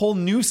 then that's a whole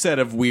new set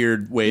of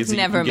weird ways that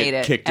you can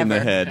get kicked in the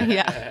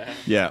head.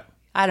 Yeah.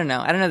 I don't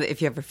know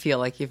if you ever feel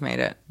like you've made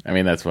it. I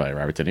mean, that's why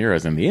Robert De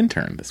Niro's in The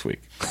Intern this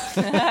week.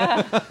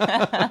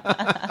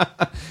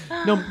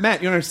 No,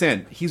 Matt, you don't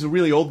understand. He's a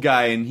really old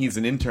guy, and he's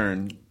an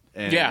intern.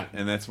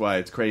 And that's why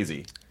it's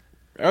crazy.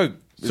 Oh,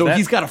 so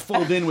he's got to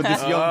fold in with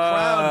this young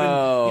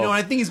crowd, and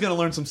I think he's going to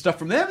learn some stuff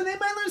from them, and they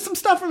might learn some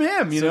stuff from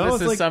him. So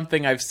this is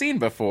something I've seen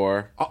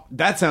before. Oh,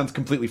 that sounds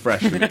completely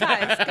fresh to me.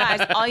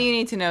 guys, all you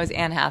need to know is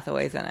Anne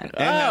Hathaway's in it.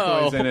 Anne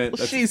Hathaway's in it.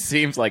 She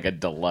seems like a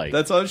delight.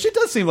 That's all. She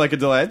does seem like a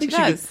delight. I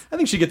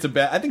think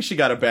she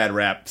got a bad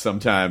rap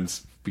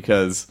sometimes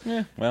because.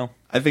 Yeah, well,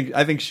 I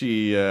think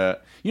she. You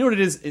know what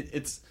it is?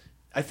 It's.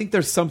 I think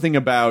there's something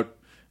about.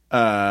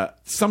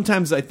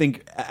 Sometimes I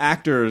think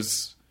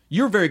actors.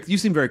 You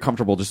seem very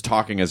comfortable just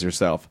talking as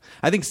yourself.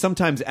 I think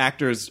sometimes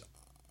actors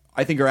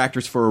are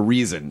actors for a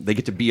reason. They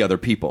get to be other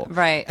people.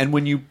 Right. And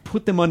when you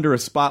put them under a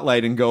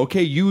spotlight and go,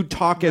 okay, you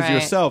talk as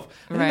yourself,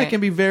 I think that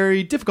can be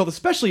very difficult,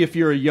 especially if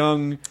you're a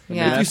young...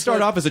 Yeah. If you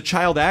start off as a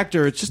child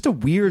actor, it's just a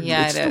weird...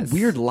 it's just a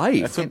weird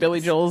life. That's what Billy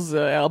Joel's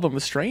album,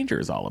 The Stranger,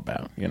 is all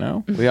about, We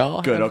all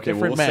Good, have okay,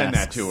 different we'll send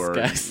that masks, to her.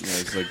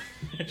 guys. It's like,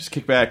 just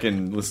kick back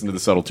and listen to the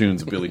subtle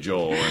tunes of Billy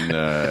Joel, and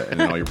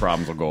then all your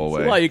problems will go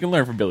away. Well, you can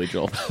learn from Billy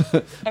Joel.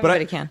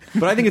 Everybody can.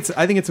 But I think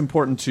it's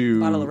important to...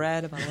 Bottle of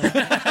red, a bottle of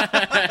red.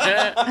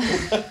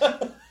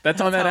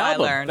 That's on that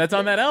album. That's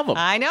on that album.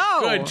 I know.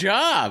 Good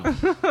job.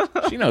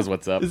 She knows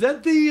what's up. Is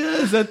that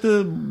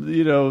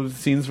the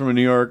scenes from a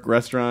New York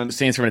restaurant?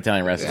 Scenes from an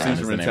Italian restaurant. Scenes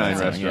from an Italian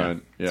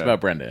restaurant. Yeah. It's about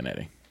Brenda and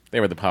Eddie. They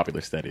were the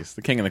popular studies.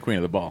 The king and the queen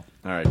of the ball.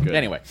 All right, good.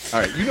 Anyway.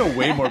 All right, you know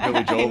way more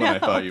Billy Joel than I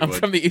thought you I'm would.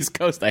 from the East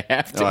Coast. I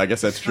have to. Oh, I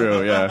guess that's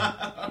true,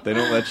 yeah. They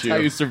don't let you. That's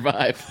how you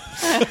survive.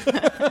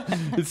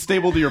 It's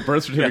stable to your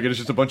birth certificate. It's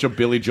just a bunch of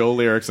Billy Joel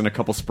lyrics and a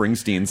couple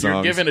Springsteen songs.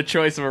 You're given a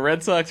choice of a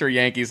Red Sox or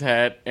Yankees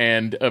hat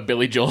and a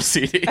Billy Joel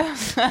CD.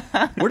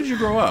 Where did you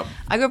grow up?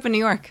 I grew up in New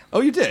York.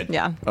 Oh, you did?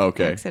 Yeah.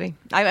 Okay. New York City.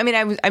 I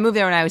moved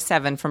there when I was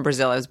 7 from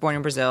Brazil. I was born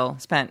in Brazil.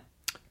 Spent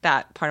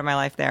that part of my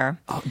life there.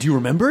 Oh, do you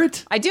remember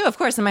it? I do, of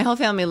course, and my whole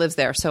family lives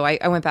there. So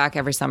I went back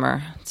every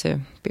summer to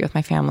be with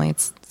my family.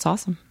 It's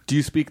awesome. Do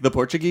you speak the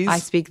Portuguese? I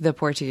speak the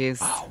Portuguese.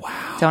 Oh,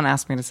 wow. Don't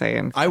ask me to say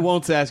it. I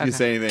won't ask you to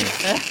say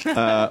anything.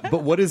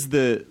 But what's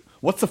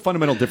the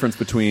fundamental difference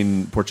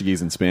between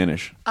Portuguese and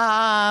Spanish?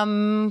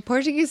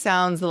 Portuguese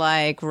sounds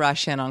like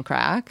Russian on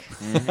crack.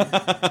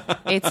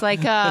 It's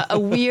like a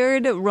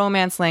weird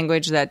romance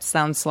language that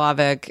sounds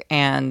Slavic,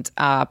 and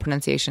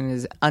pronunciation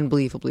is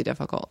unbelievably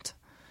difficult.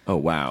 Oh,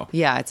 wow.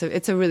 Yeah,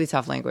 it's a really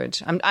tough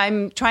language.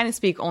 I'm trying to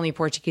speak only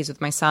Portuguese with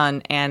my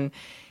son, and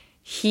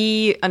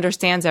he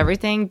understands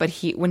everything, but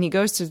when he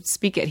goes to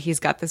speak it,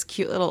 he's got this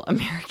cute little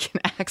American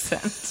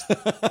accent.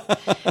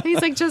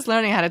 He's like just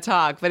learning how to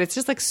talk, but it's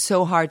just like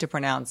so hard to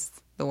pronounce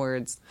the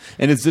words.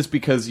 And is this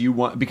because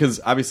because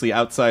obviously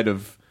outside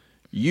of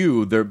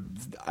you,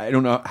 I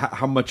don't know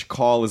how much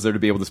call is there to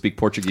be able to speak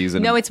Portuguese?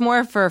 No, it's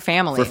more for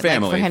family. For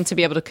family. Like for him to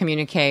be able to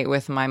communicate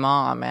with my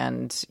mom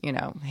and,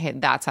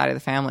 that side of the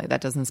family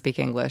that doesn't speak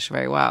English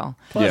very well.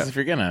 Plus, if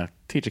you're going to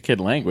teach a kid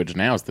language,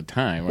 now's the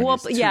time. Well,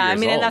 yeah,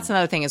 and that's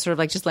another thing. It's sort of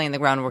like just laying the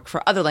groundwork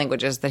for other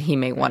languages that he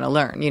may want to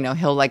learn.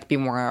 He'll like be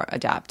more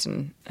adept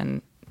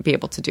and be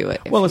able to do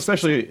it. Well,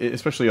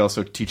 especially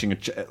also teaching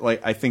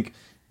I think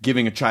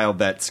giving a child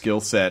that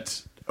skill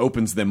set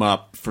opens them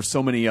up for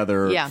so many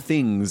other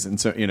things,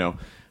 and so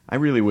I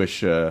really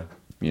wish I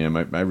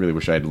really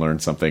wish I had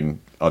learned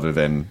something other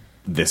than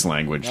this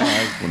language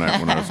when I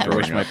was growing I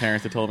wish up. my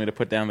parents had told me to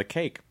put down the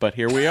cake, but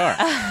here we are.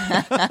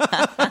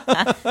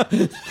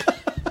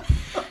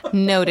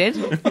 Noted.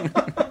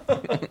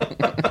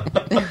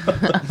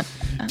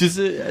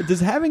 Does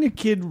having a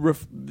kid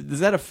does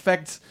that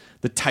affect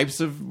the types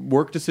of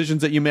work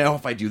decisions that you make? Oh,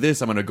 if I do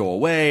this, I'm going to go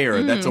away,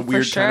 or that's a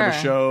weird kind of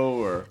a show,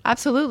 or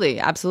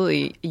absolutely.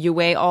 You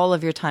weigh all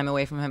of your time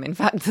away from him. In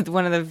fact,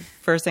 one of the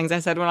first things I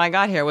said when I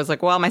got here was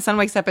like, "Well, my son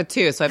wakes up at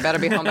 2, so I better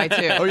be home by 2."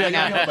 Oh yeah,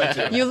 you're home by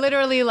 2. You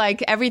literally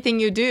like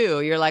everything you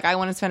do. You're like, I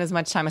want to spend as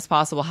much time as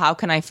possible. How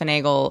can I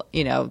finagle,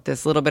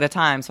 this little bit of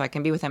time so I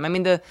can be with him? I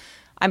mean,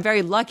 I'm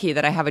very lucky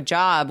that I have a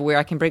job where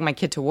I can bring my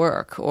kid to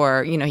work,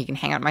 or, he can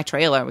hang out in my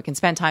trailer. We can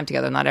spend time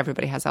together. Not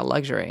everybody has that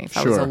luxury. If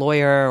I was a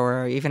lawyer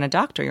or even a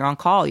doctor, you're on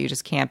call. You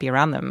just can't be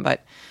around them.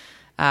 But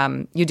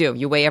you do.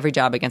 You weigh every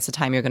job against the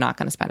time you're not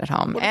going to spend at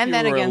home. What and if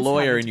then you were against a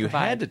lawyer and you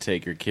had to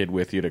take your kid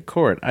with you to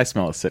court? I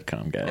smell a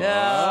sitcom, guys.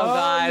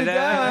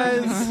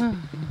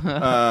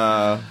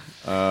 Oh,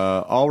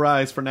 God. All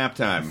rise for nap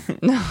time.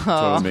 No.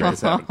 Totally make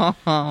this happen.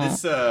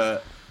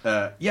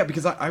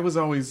 Because I was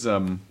always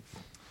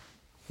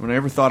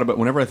whenever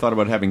I thought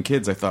about having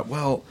kids, I thought,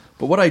 well,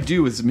 but what I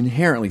do is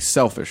inherently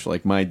selfish.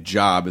 Like my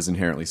job is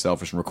inherently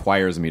selfish and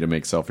requires me to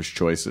make selfish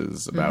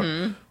choices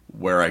about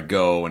where I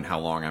go and how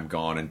long I'm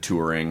gone and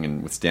touring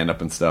and with stand up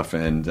and stuff.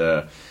 And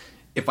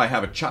if I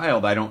have a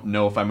child, I don't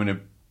know if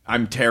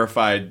I'm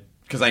terrified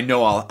because I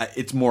know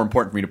it's more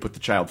important for me to put the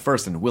child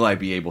first. And will I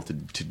be able to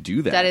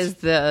do that? That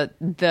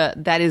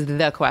is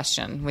the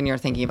question when you're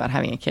thinking about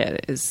having a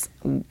kid is,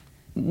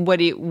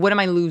 what am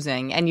I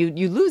losing? And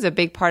you lose a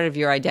big part of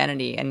your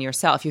identity and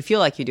yourself. You feel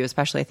like you do,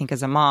 especially I think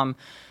as a mom,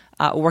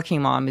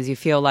 working mom, is you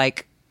feel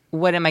like,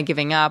 what am I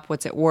giving up?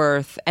 What's it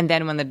worth? And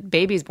then when the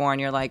baby's born,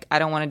 you're like, I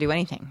don't want to do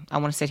anything. I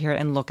want to sit here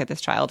and look at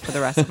this child for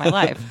the rest of my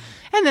life.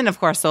 And then, of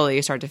course, slowly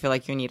you start to feel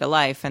like you need a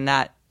life. And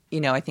that,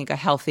 I think a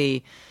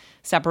healthy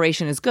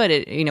separation is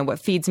good. What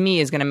feeds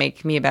me is going to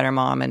make me a better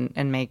mom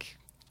and make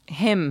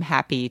him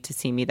happy to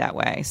see me that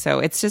way. So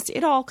it's just,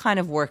 it all kind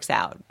of works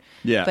out.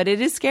 Yeah. But it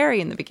is scary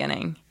in the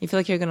beginning. You feel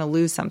like you're going to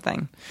lose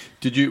something.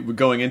 Did you,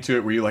 going into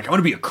it, were you like, I want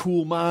to be a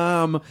cool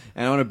mom,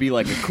 and I want to be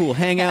like a cool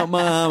hangout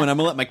mom, and I'm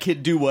going to let my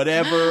kid do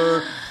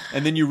whatever,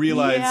 and then you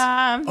realize,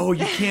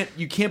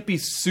 you can't be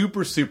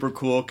super, super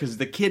cool, because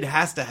the kid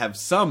has to have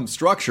some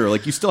structure.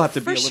 Like, you still have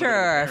to be a little bit of a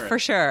parent. For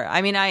sure.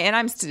 I mean,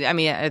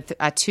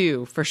 at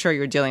 2, for sure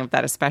you're dealing with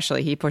that,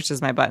 especially. He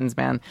pushes my buttons,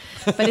 man.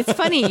 But it's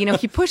funny,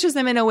 he pushes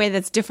them in a way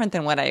that's different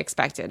than what I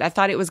expected. I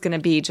thought it was going to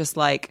be just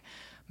like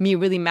me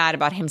really mad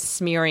about him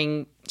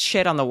smearing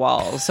shit on the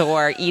walls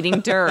or eating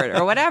dirt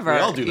or whatever. We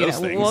all do those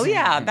things. Well,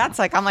 yeah, that's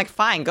like, I'm like,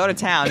 fine, go to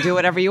town, do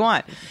whatever you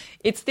want.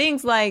 It's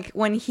things like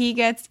when he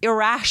gets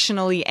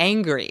irrationally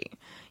angry,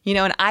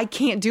 and I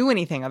can't do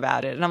anything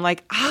about it. And I'm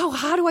like,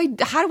 how do I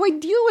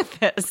deal with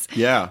this?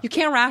 Yeah. You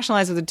can't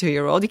rationalize with a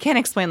 2-year-old. You can't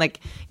explain, like,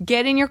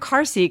 get in your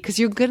car seat because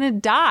you're going to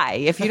die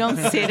if you don't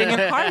sit in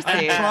your car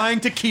seat.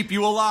 Trying to keep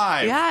you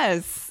alive.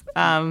 Yes.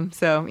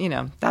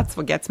 So, that's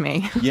what gets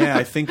me. Yeah,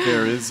 I think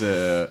there is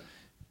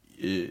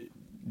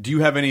do you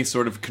have any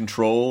sort of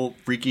control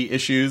freaky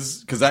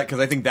issues? Because I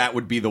think that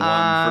would be the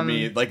one for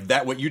me. Like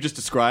that, what you just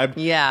described.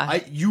 Yeah.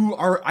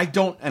 I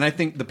don't, and I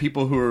think the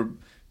people who are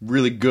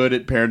really good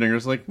at parenting are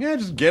just like, yeah,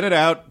 just get it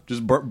out,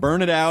 just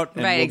burn it out,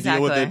 and we'll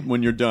deal with it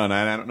when you're done.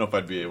 I don't know if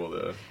I'd be able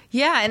to.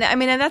 Yeah, and I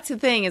mean, and that's the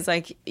thing is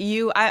like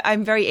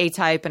I'm very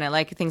A-type, and I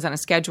like things on a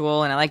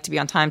schedule, and I like to be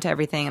on time to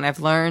everything. And I've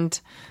learned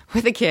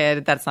with a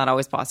kid that's not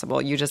always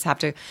possible. You just have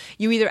to.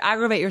 You either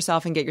aggravate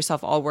yourself and get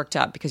yourself all worked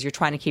up because you're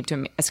trying to keep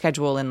to a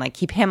schedule and like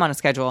keep him on a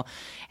schedule,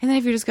 and then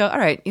if you just go, all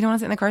right, you don't want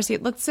to sit in the car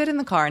seat, let's sit in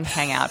the car and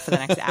hang out for the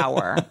next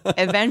hour.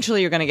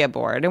 Eventually, you're going to get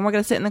bored, and we're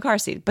going to sit in the car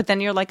seat. But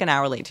then you're like an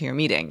hour late to your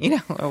meeting,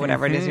 or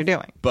whatever it is you're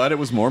doing. But it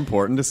was more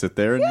important to sit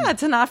there and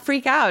to not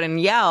freak out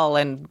and yell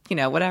and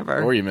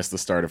whatever. Or you missed the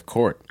start of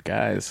court,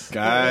 guys.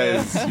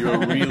 You're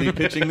really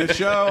pitching the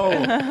show.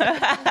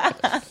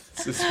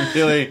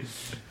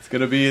 It's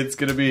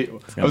gonna be.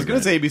 I was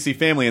gonna say ABC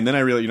Family, and then I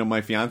really,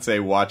 my fiance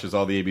watches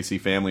all the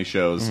ABC Family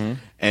shows,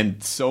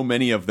 and so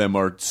many of them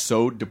are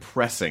so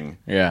depressing.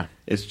 Yeah,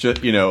 it's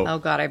just Oh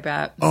God, I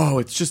bet. Oh,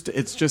 it's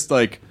just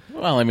like.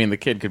 Well, I mean, the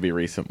kid could be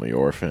recently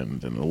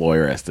orphaned, and the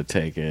lawyer has to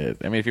take it.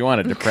 I mean, if you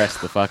want to depress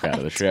the fuck out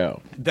of the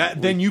show,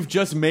 then you've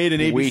just made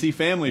an ABC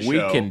Family show. We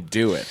can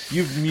do it.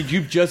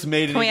 You've just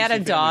made an. Can we add a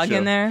dog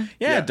in there?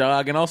 Yeah, a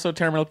dog, and also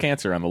terminal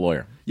cancer on the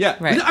lawyer. Yeah,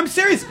 right. I'm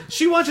serious.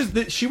 She watches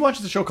the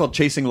show called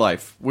Chasing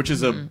Life, which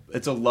is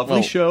it's a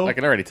lovely show. I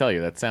can already tell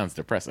you that sounds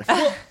depressing.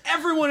 Well,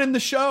 everyone in the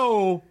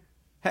show.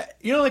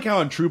 Like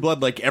how in True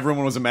Blood, like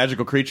everyone was a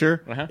magical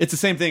creature? It's the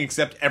same thing,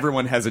 except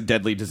everyone has a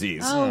deadly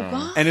disease. Oh,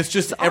 God. And it's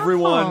just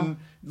everyone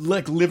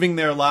like living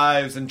their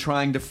lives and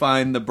trying to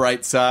find the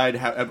bright side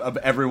of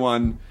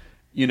everyone,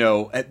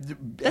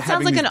 That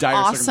sounds like an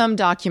awesome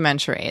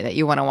documentary that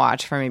you want to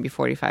watch for maybe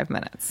 45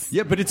 minutes.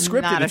 Yeah, but it's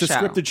scripted. It's a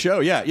scripted show.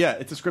 Yeah,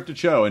 it's a scripted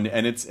show,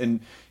 and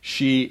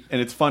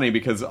it's funny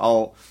because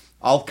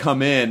I'll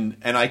come in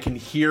and I can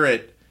hear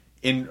it.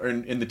 In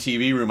the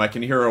TV room, I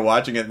can hear her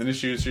watching it, and then as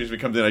she usually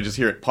comes in, I just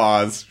hear it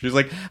pause. She's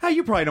like,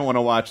 you probably don't want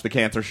to watch the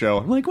cancer show.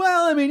 I'm like,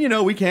 well, I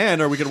mean, we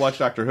can, or we could watch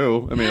Doctor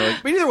Who. I mean,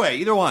 but either way,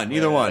 either one.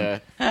 Either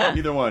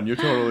one, you're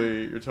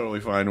totally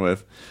fine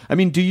with. I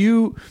mean, do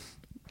you,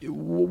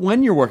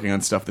 when you're working on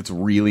stuff that's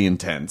really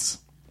intense,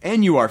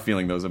 and you are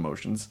feeling those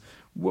emotions,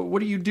 what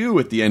do you do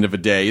at the end of a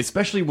day,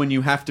 especially when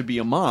you have to be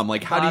a mom?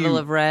 Like, how do you... A bottle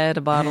of red,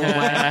 a bottle of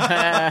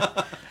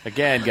white.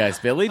 Again, guys,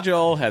 Billy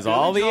Joel has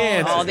all the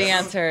answers. All the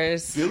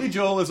answers. Billy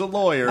Joel is a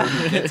lawyer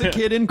who gets a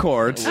kid in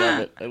court.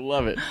 I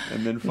love it.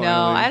 And then finally...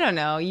 No, I don't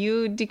know.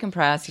 You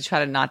decompress. You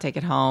try to not take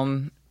it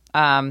home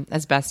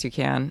as best you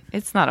can.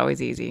 It's not always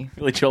easy.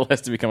 Billy Joel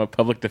has to become a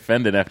public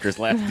defendant after his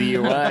last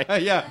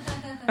DUI. Yeah.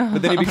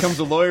 But then he becomes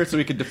a lawyer so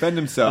he can defend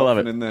himself. I love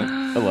it. And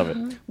I love it.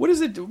 What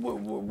is it?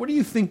 What do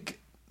you think...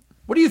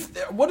 What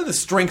are the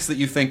strengths that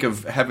you think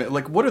of having?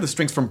 Like, what are the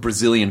strengths from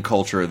Brazilian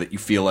culture that you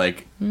feel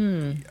like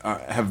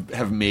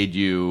have made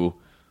you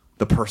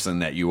the person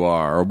that you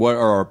are, or what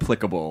are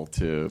applicable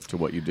to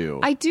what you do?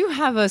 I do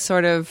have a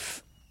sort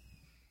of,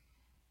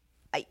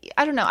 I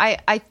don't know.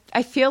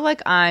 I feel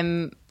like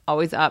I'm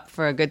always up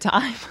for a good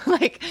time.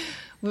 Like,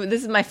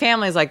 this is, my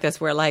family's like this,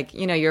 where like,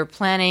 you're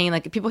planning,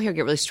 like people here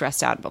get really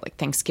stressed out about like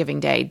Thanksgiving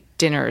Day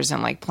dinners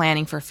and like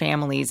planning for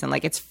families, and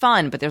like it's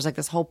fun, but there's like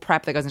this whole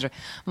prep that goes into it.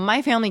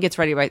 My family gets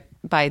ready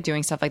by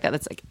doing stuff like that.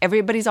 That's like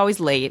everybody's always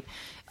late.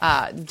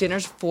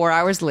 Dinner's 4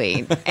 hours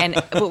late, and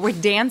we're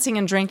dancing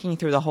and drinking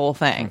through the whole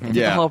thing,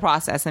 the whole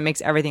process, and it makes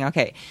everything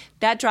okay.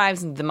 That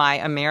drives my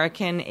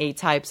American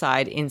A-type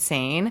side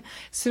insane.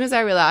 As soon as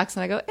I relax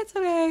and I go, it's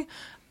okay,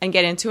 and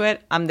get into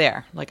it, I'm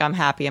there. Like, I'm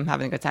happy, I'm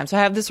having a good time. So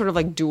I have this sort of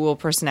like dual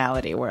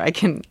personality where I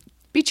can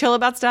be chill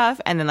about stuff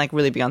and then like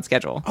really be on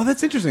schedule. Oh,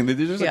 that's interesting.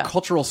 There's a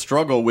cultural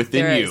struggle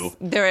within you.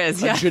 There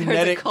is. A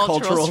genetic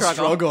cultural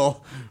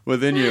struggle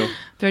within you.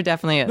 There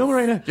definitely is. No,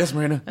 Morena. Yes,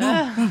 Morena.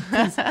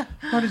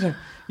 No.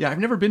 Yeah, I've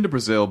never been to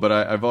Brazil, but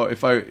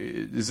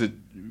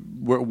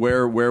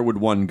where would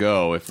one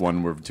go if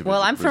one were to?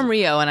 Well, I'm from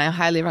Rio, and I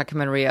highly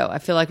recommend Rio. I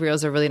feel like Rio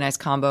is a really nice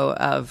combo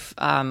of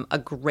a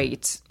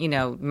great,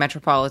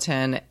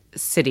 metropolitan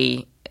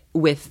city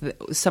with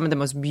some of the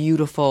most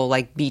beautiful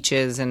like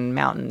beaches and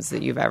mountains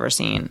that you've ever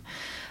seen.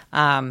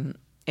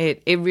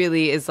 It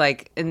really is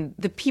like, and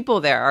the people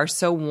there are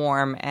so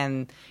warm,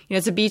 and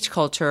it's a beach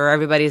culture.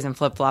 Everybody's in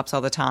flip flops all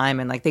the time,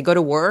 and like they go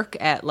to work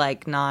at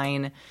like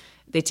 9.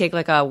 They take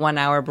like a 1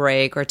 hour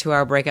break or 2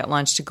 hour break at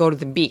lunch to go to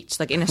the beach,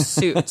 like in a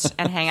suit,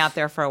 and hang out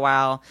there for a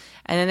while.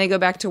 And then they go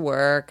back to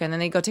work, and then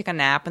they go take a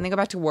nap, and they go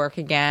back to work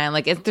again.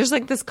 Like there's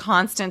like this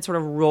constant sort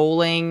of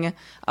rolling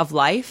of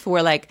life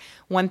where like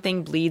one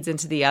thing bleeds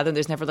into the other.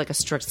 There's never like a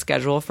strict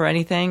schedule for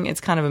anything. It's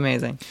kind of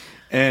amazing.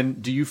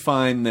 And do you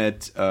find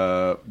that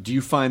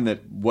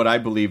what I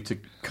believe to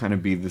kind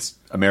of be this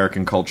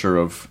American culture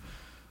of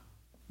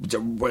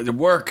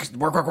work,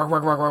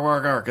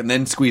 and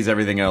then squeeze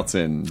everything else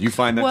in. Do you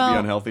find that to be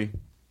unhealthy?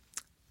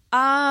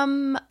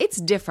 It's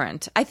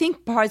different. I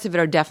think parts of it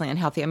are definitely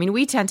unhealthy. I mean,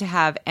 we tend to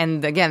have,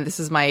 and again, this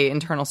is my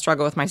internal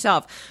struggle with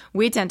myself.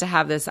 We tend to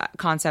have this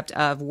concept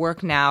of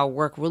work now,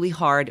 work really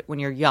hard when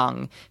you're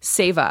young,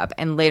 save up,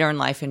 and later in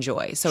life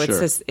enjoy. So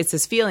it's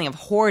this feeling of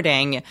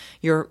hoarding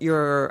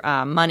your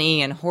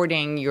money and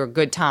hoarding your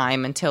good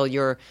time until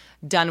you're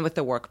done with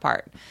the work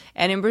part.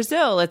 And in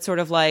Brazil, it's sort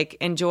of like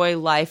enjoy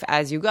life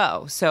as you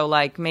go. So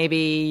like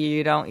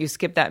maybe you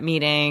skip that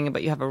meeting,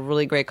 but you have a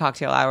really great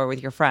cocktail hour with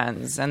your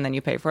friends and then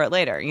you pay for it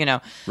later,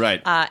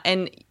 Right.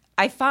 And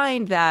I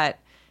find that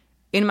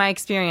in my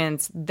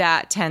experience,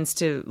 that tends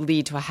to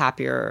lead to a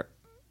happier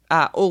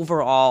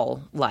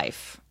overall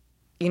life.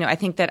 I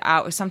think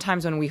that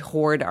sometimes when we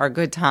hoard our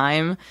good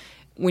time,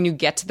 when you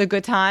get to the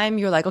good time,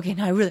 you're like, okay,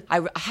 now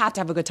I have to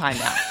have a good time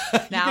now.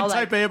 Now, you can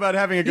type A about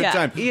having a good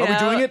time. Are we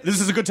doing it?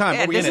 This is a good time.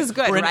 Yeah, Are we this in is it?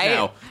 good, We're in right? it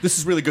now. This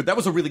is really good. That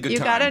was a really good time.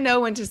 You got to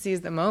know when to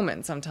seize the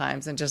moment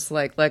sometimes and just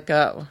like let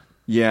go.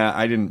 Yeah,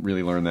 I didn't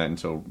really learn that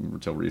until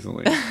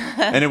recently.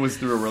 And it was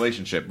through a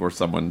relationship where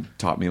someone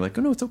taught me, like,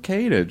 oh, no, it's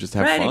okay to just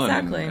have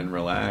fun and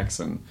relax.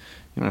 And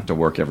you don't have to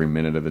work every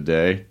minute of the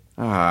day.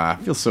 I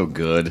feel so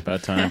good.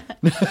 About time.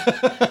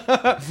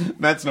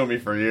 Matt's known me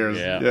for years.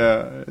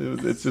 Yeah.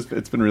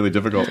 It's been really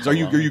difficult. So are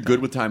you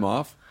good with time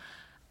off?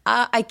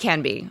 I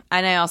can be.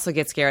 And I also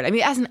get scared. I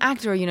mean, as an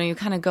actor, you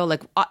kind of go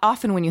like,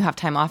 often when you have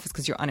time off, it's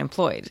because you're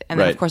unemployed. And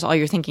then, of course, all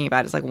you're thinking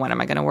about is like, when am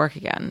I going to work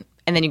again?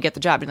 And then you get the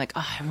job and you're like,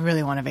 oh, I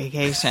really want a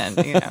vacation.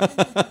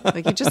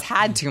 Like you just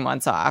had 2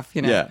 months off,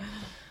 Yeah.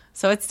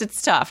 So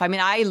it's tough. I mean,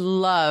 I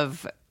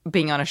love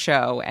being on a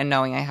show and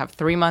knowing I have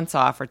 3 months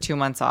off or 2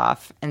 months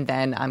off, and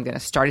then I'm going to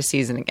start a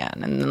season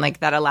again. And then, like,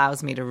 that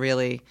allows me to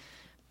really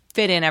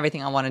fit in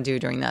everything I want to do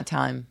during that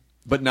time.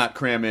 But not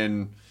cram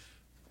in.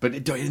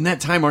 But in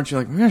that time, aren't you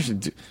like, maybe I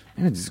should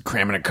just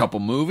cram in a couple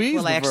movies?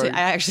 Well, I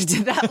actually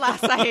did that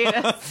last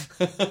hiatus.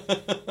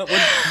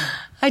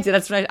 I did.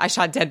 That's right. I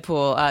shot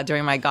Deadpool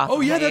during my Gotham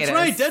Oh, yeah, hiatus. that's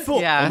right.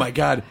 Deadpool. Yeah. Oh, my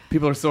God.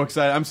 People are so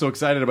excited. I'm so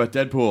excited about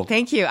Deadpool.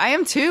 Thank you. I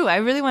am, too. I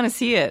really want to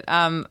see it.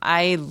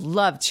 I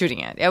loved shooting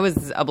it. It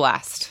was a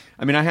blast.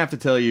 I mean, I have to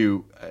tell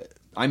you,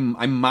 I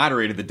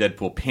moderated the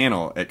Deadpool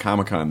panel at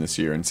Comic-Con this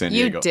year in San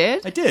Diego. You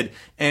did? I did.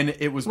 And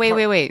it was...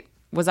 Wait.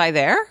 Was I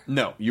there?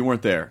 No, you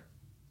weren't there.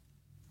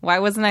 Why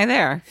wasn't I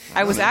there?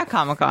 I was at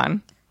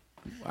Comic-Con.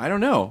 I don't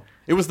know.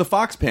 It was the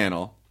Fox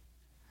panel.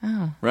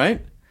 Oh.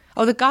 Right?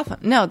 Oh, the Gotham.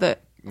 No, the...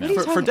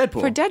 For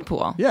Deadpool. For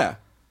Deadpool. Yeah.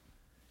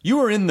 You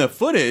were in the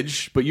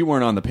footage, but you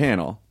weren't on the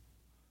panel.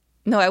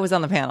 No, I was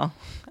on the panel.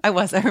 I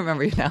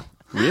remember you now.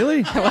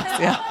 Really? I was,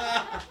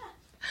 yeah.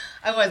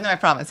 I was. No, I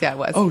promise. Yeah, I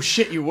was. Oh,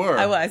 shit, you were.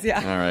 I was, yeah.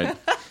 All right.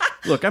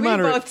 Look, I'm we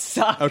honored. both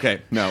suck.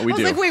 Okay, no, we do.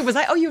 I was like, wait, was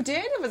I? Oh, you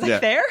did? Was I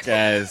there?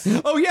 Guys.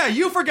 Oh, yeah,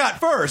 you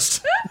forgot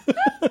first.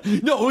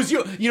 No, it was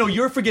you.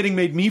 Your forgetting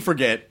made me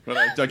forget.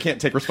 But I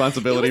can't take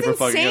responsibility It for was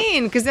fucking up.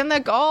 insane, because then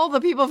all the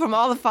people from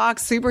all the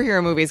Fox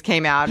superhero movies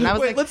came out, and I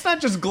was Wait, like, let's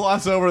not just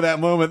gloss over that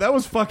moment. That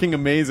was fucking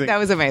amazing. That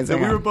was amazing,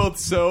 And we yeah. were both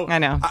so... I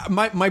know.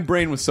 My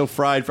brain was so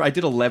fried. I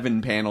did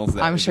 11 panels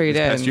I'm sure you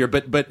this did. past year,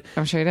 but...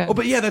 I'm sure you did. Oh,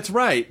 but yeah, that's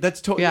right.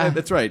 That's totally... Yeah. Yeah,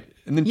 that's right.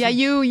 And then yeah,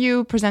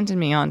 you presented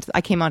me on.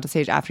 I came onto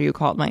stage after you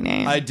called my name.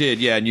 I did,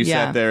 yeah, and you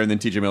Yeah. sat there, and then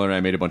TJ Miller and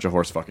I made a bunch of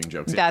horse fucking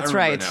jokes. Yeah, That's I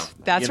remember right.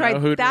 now. That's You know right.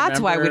 who'd That's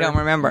why we don't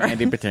remember.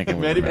 Mandy Patinkin. would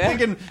Mandy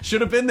remember. Patinkin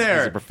should have been there.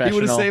 He's a professional.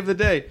 He would have saved the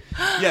day.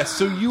 Yes,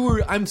 so you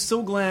were. I'm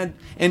so glad,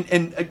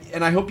 and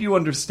I hope you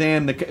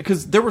understand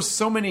because there were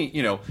so many.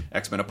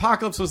 X-Men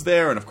Apocalypse was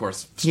there, and of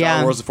course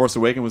Star Wars: The Force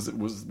Awakens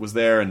was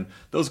there, and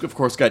those of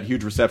course got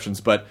huge receptions.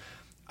 But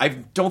I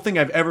don't think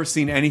I've ever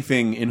seen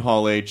anything in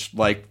Hall H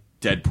like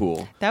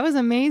Deadpool, That was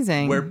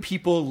amazing. where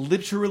people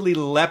literally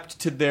leapt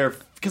to their.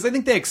 Because I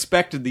think they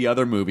expected the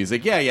other movies.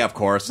 Like, yeah, of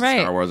course,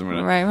 Right. Star Wars.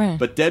 Right.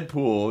 But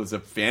Deadpool is a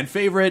fan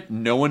favorite.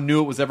 No one knew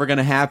it was ever going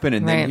to happen.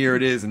 And then Right. here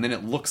it is. And then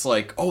it looks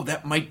like, oh,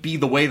 that might be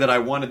the way that I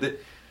wanted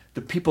it.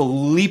 The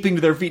people leaping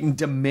to their feet and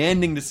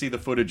demanding to see the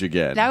footage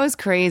again. That was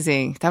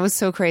crazy. That was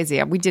so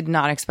crazy. We did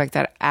not expect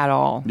that at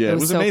all. yeah, it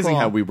was so amazing cool.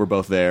 how we were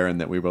both there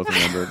and that we both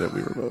remembered that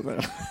we were both there.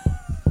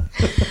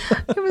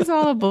 It was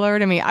all a blur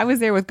to me. I was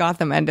there with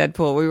Gotham and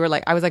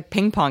Deadpool. I was like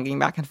ping-ponging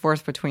back and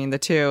forth between the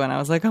two, and I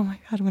was like, oh my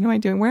God, what am I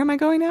doing? Where am I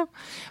going now?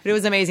 But it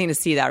was amazing to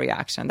see that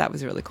reaction. That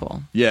was really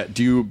cool. Yeah,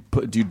 do you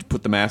put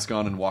the mask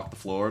on and walk the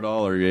floor at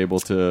all? Or are you able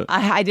to...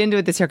 I didn't do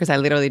it this year because I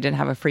literally didn't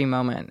have a free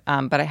moment,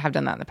 but I have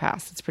done that in the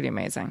past. It's pretty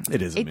amazing.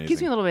 It is It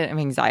gives amazing. me a little bit of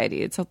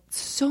anxiety. It's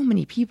so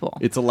many people.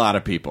 It's a lot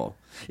of people.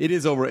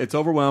 It's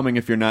overwhelming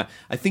if you're not.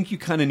 I think you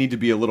kind of need to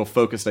be a little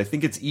focused. I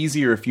think it's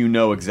easier if you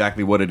know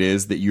exactly what it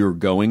is that you're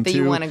going That to.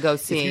 you wanna go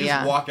see, If you yeah.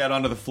 just walk out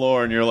onto the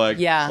floor and you're like,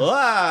 Yeah.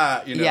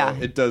 ah, Yeah.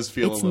 it does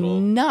feel It's a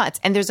little. nuts.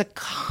 And there's a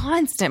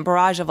constant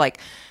barrage of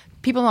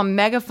people on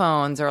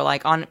megaphones or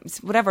on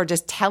whatever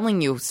just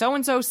telling you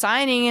so-and-so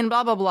signing and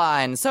blah, blah, blah,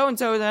 and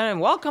so-and-so and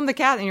welcome the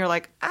cat. And you're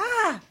like,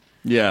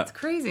 Yeah, it's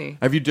crazy.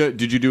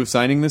 Did you do a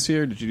signing this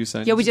year? Did you do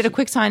signing? Yeah, we did a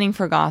quick signing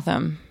for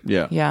Gotham.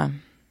 Yeah. Yeah.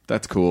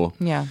 That's cool.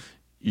 Yeah.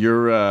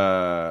 You're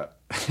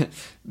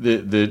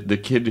the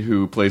kid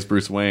who plays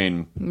Bruce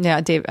Wayne.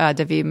 Yeah, David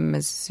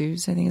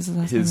Mazouz, I think is his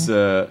last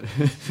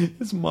name.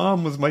 His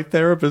mom was my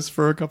therapist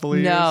for a couple of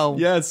years. No.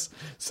 Yes.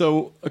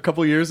 So a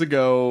couple of years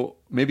ago,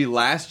 maybe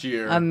last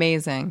year.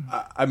 Amazing.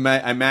 I'm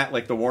at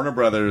like the Warner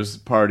Brothers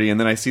party, and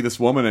then I see this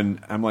woman, and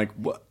I'm like,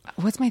 "What?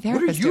 What's my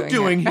therapist What are you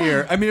doing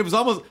here?" I mean, it was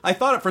almost. I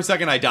thought for a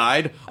second I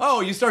died.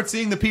 Oh, you start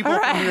seeing the people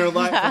from your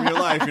life.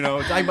 You know,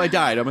 I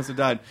died. I must have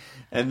died.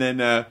 And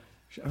then I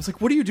was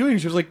like, "What are you doing?"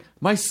 She was like,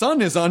 "My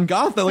son is on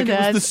Gotham." Like,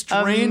 That's it was the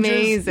strangest.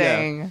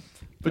 amazing. Yeah.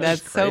 But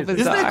That's so bizarre.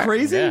 Isn't that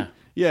crazy? Yeah.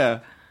 Yeah.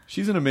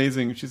 She's an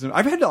amazing.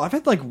 I've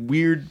had like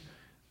weird.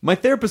 My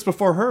therapist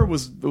before her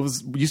was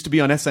used to be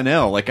on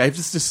SNL. Like, I have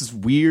just this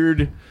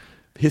weird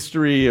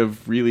history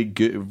of really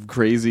good,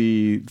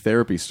 crazy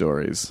therapy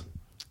stories.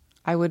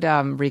 I would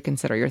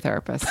reconsider your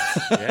therapist.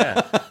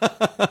 Yeah.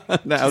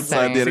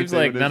 Outside the Seems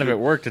like none of it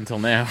worked until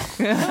now.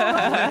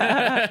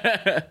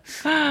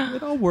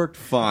 It all worked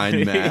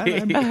fine, Matt.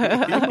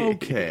 I'm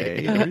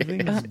okay.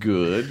 Everything's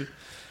good.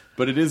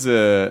 But it is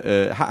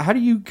how do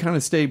you kind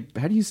of stay?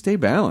 How do you stay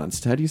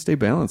balanced? How do you stay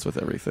balanced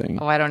with everything?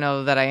 Oh, I don't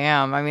know that I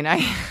am. I mean,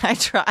 I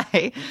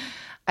try.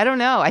 I don't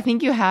know. I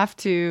think you have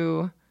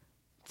to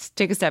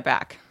take a step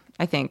back.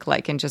 I think,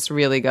 and just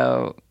really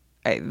go.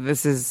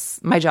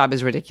 My job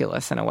is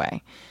ridiculous in a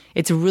way.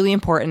 It's really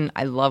important.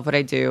 I love what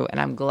I do, and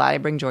I'm glad I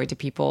bring joy to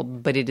people.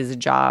 But it is a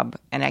job,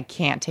 and I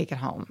can't take it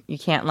home. You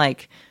can't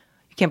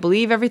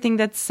believe everything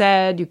that's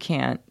said. You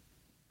can't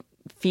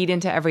feed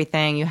into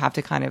everything. You have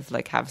to kind of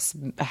have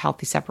a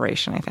healthy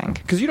separation, I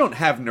think. Because you don't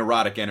have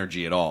neurotic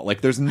energy at all.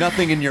 Like, there's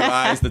nothing in your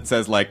eyes that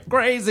says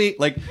crazy.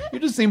 Like, you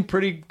just seem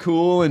pretty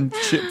cool and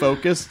shit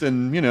focused,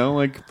 and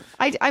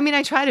I mean,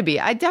 I try to be.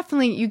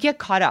 You get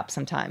caught up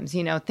sometimes.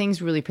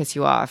 Things really piss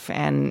you off,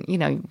 and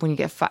when you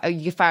get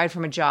fired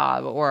from a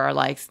job, or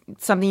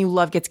something you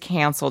love gets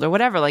canceled, or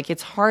whatever.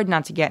 It's hard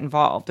not to get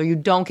involved, or you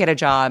don't get a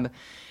job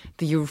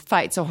that you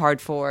fight so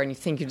hard for and you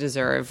think you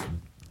deserve.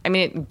 I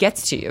mean, it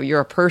gets to you. You're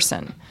a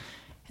person.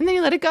 And then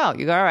you let it go.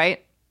 You go, all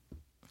right,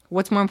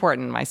 what's more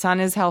important? My son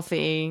is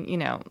healthy.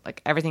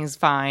 Everything's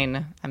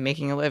fine. I'm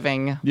making a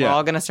living. Yeah. We're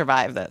all going to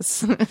survive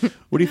this.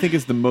 What do you think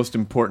is the most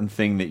important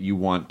thing that you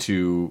want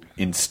to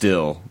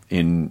instill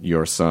in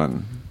your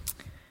son?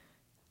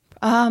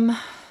 I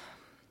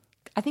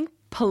think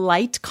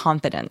polite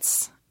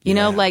confidence.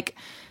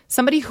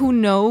 Somebody who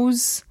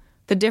knows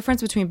the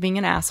difference between being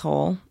an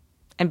asshole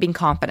and being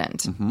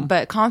confident. Mm-hmm.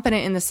 But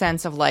confident in the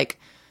sense of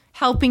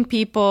helping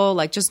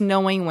people, just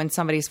knowing when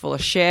somebody's full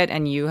of shit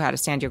and you how to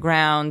stand your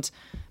ground,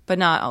 but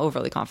not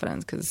overly confident,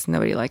 because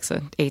nobody likes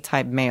an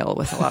A-type male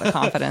with a lot of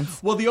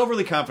confidence. Well, the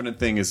overly confident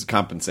thing is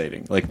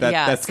compensating.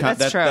 That's true.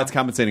 That's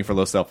compensating for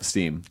low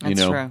self-esteem.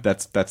 True.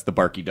 That's the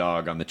barky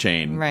dog on the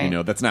chain. Right.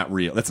 That's not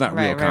real. That's not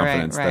real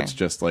confidence. Right. That's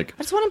just I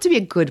just want him to be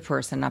a good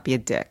person, not be a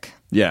dick.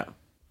 Yeah.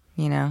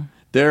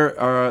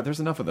 There's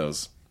enough of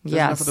those. There's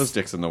yes. enough of those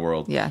dicks in the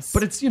world. Yes.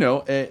 But it's,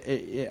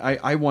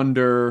 I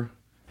wonder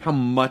how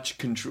much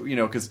control,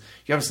 because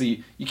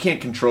you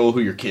can't control who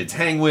your kids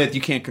hang with.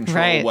 You can't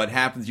control what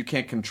happens. You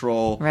can't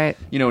control,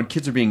 and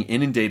kids are being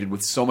inundated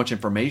with so much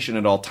information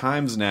at all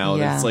times now.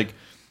 Yeah. That it's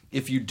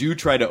if you do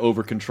try to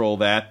over control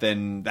that,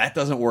 then that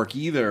doesn't work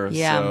either.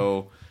 Yeah.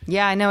 So.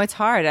 Yeah, I know it's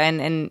hard,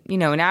 and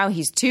now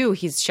he's 2.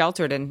 He's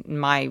sheltered in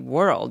my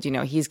world.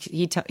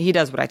 He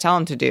does what I tell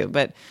him to do,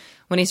 but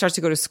when he starts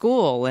to go to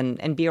school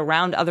and be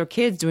around other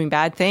kids doing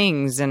bad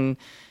things, and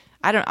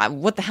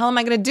what the hell am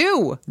I going to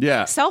do?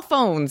 Yeah. Cell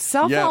phones.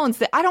 I'm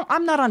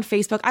not on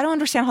Facebook. I don't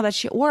understand how that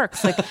shit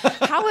works.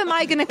 How am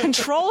I going to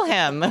control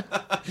him?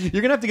 You're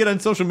going to have to get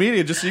on social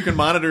media just so you can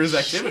monitor his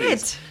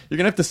activities. Shit. You're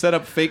going to have to set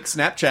up fake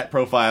Snapchat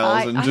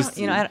profiles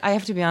I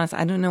have to be honest.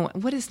 I don't know.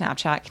 What is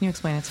Snapchat? Can you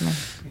explain it to me?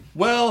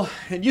 Well,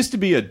 it used to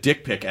be a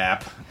dick pic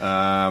app.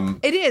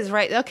 It is,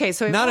 right? Okay,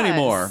 so Not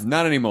anymore.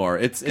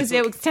 It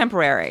was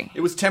temporary.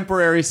 It was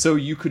temporary, so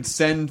you could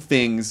send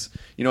things.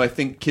 I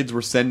think kids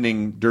were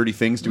sending dirty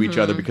things to each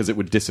other because it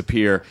would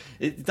disappear.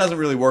 It doesn't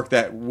really work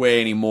that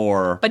way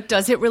anymore. But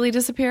does it really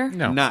disappear?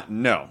 No.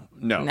 No.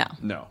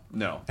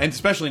 And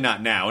especially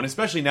not now. And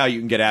especially now you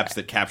can get apps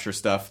that capture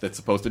stuff that's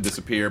supposed to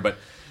disappear. But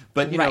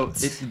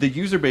the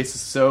user base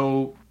is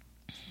so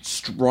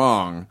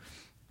strong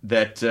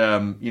that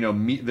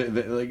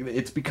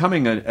it's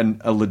becoming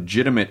a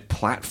legitimate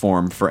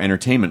platform for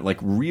entertainment.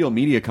 Real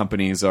media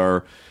companies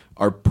are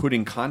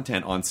putting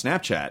content on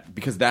Snapchat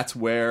because that's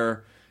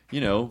where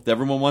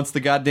everyone wants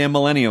the goddamn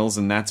millennials,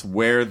 and that's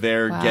where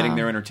they're getting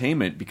their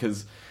entertainment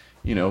because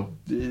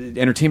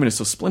entertainment is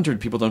so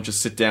splintered. People don't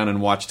just sit down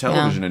and watch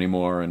television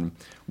anymore, and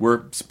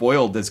we're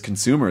spoiled as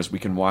consumers. We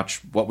can watch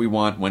what we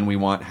want, when we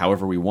want,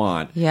 however we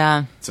want.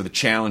 Yeah. So the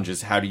challenge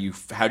is how do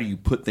you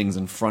put things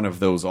in front of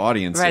those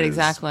audiences? Right.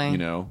 Exactly.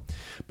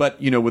 But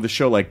with a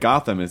show like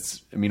Gotham,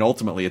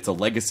 ultimately it's a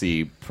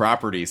legacy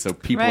property, so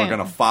people are going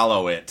to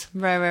follow it.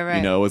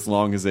 Right. As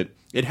long as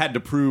it had to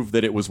prove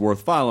that it was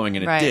worth following,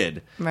 and it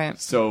did. Right.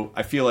 So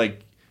I feel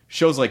like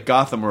shows like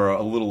Gotham are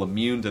a little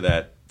immune to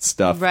that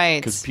stuff,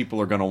 right? Because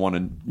people are going to want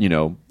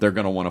to, they're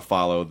going to want to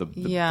follow the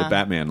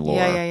Batman lore.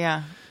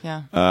 Yeah.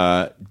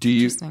 Yeah. Do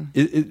you?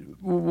 Interesting.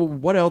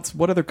 What else?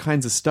 What other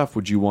kinds of stuff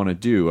would you want to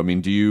do? I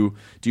mean, do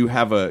you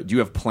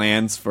have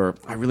plans for?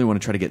 I really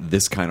want to try to get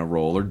this kind of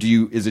role, or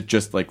is it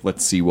just like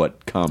let's see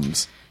what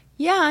comes?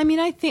 Yeah, I mean,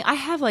 I think I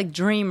have like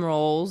dream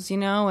roles,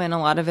 and a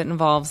lot of it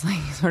involves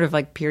like sort of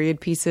like period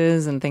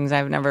pieces and things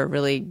I've never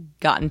really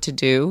gotten to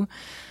do.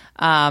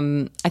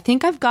 I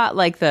think I've got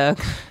like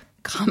the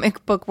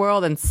comic book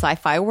world and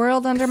sci-fi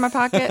world under my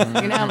pocket.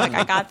 Like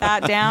I got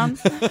that down.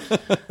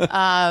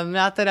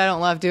 Not that I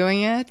don't love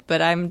doing it,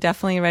 but I'm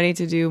definitely ready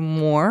to do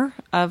more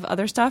of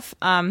other stuff.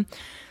 But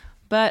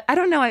I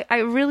don't know. I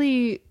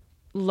really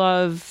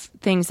love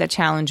things that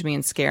challenge me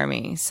and scare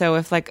me. So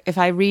if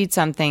I read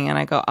something and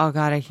I go, oh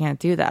God, I can't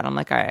do that, I'm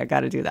like, all right, I got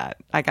to do that.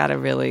 I got to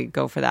really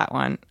go for that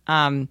one.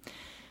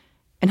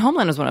 And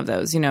Homeland was one of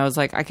those. It's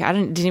like I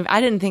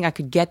didn't think I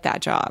could get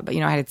that job.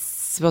 I was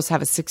supposed to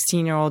have a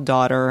 16-year-old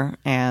daughter,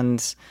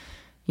 and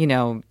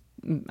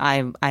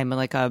I'm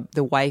like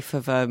the wife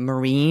of a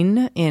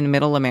Marine in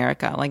Middle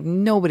America. Like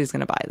nobody's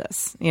going to buy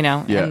this.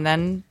 Yeah. And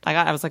then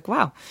I was like,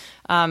 wow.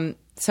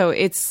 So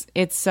it's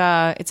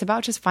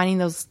about just finding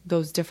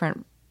those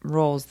different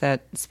roles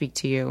that speak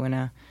to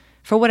you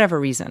for whatever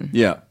reason.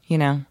 Yeah.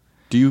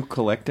 Do you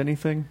collect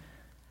anything?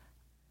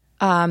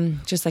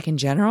 Just like in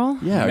general?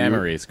 Yeah.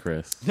 Memories,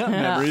 Chris. Yeah,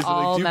 memories.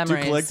 All do memories.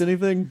 you collect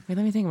anything? Wait,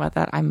 let me think about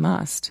that. I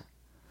must.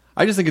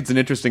 I just think it's an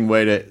interesting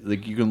way to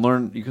like you can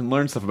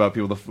learn stuff about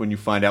people when you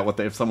find out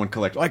if someone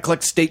collects. Oh, I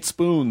collect state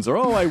spoons, or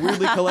I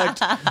weirdly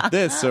collect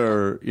this,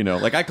 or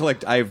like I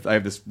collect. I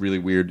have this really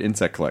weird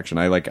insect collection.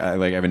 I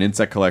have an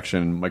insect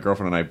collection. My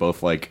girlfriend and I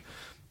both like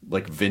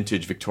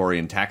vintage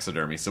Victorian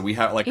taxidermy. So we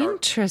have like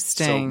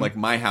interesting. So like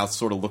my house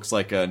sort of looks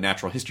like a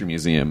natural history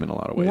museum in a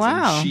lot of ways.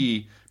 Wow. And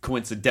she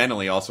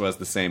coincidentally also has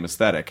the same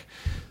aesthetic.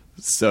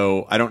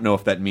 So I don't know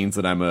if that means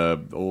that I'm a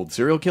old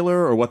serial killer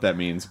or what that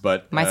means,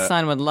 but my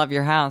son would love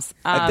your house.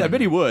 I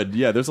bet he would.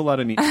 Yeah, there's a lot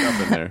of neat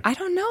stuff in there. I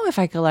don't know if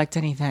I collect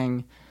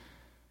anything.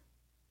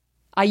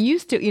 I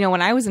used to,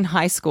 when I was in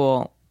high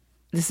school.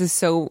 This is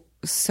so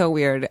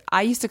weird.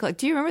 I used to collect.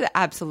 Do you remember the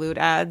Absolute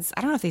ads?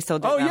 I don't know if they still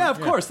do. Oh them. yeah, of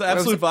course, the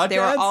Absolute vodka They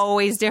were ads?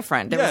 always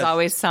different. There was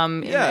always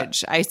some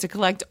image. I used to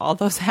collect all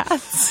those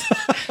ads.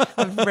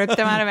 I've ripped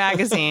them out of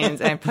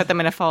magazines and put them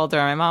in a folder.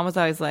 My mom was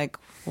always like,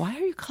 "Why are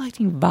you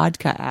collecting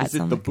vodka ads?"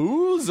 Is it the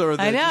booze or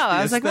the I know. just the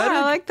I was like, aesthetic?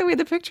 "Wow, I like the way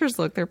the pictures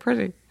look. They're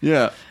pretty."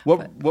 Yeah.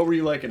 What were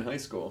you like in high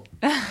school?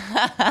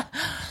 I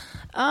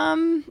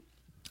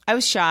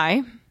was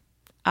shy.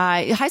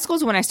 High school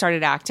is when I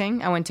started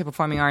acting. I went to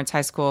performing arts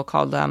high school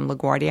called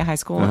LaGuardia High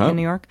School in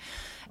New York.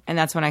 And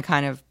that's when I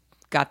kind of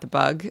got the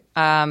bug.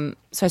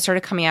 So I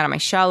started coming out of my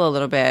shell a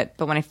little bit.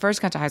 But when I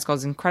first got to high school, I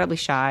was incredibly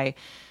shy.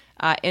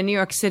 In New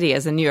York City,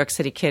 as a New York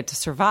City kid, to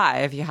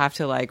survive, you have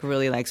to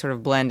really sort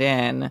of blend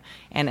in.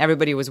 And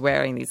everybody was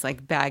wearing these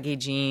baggy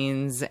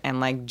jeans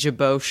and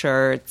jabot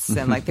shirts,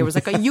 and there was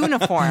a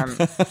uniform,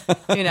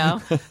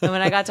 And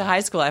when I got to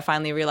high school, I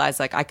finally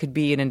realized I could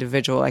be an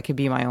individual, I could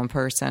be my own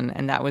person,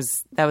 and that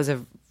was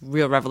a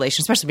real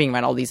revelation, especially being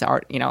around all these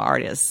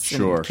artists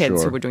and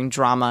kids who were doing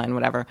drama and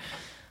whatever.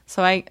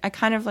 So I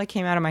kind of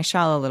came out of my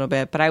shell a little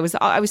bit, but I was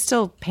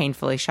still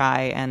painfully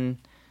shy, and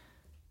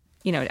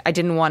I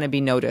didn't want to be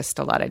noticed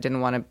a lot. I didn't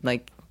want to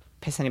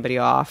piss anybody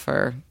off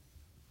or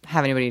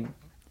have anybody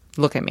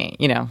look at me.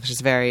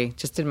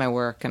 Just did my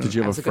work. And did you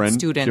have I was a friend? Good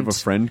student. Did you have a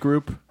friend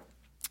group?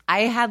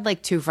 I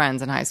had 2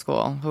 friends in high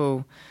school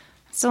who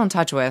I'm still in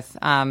touch with,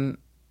 but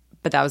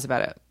that was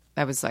about it.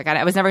 I was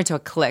I was never into a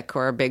clique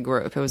or a big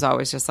group. It was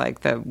always just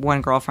the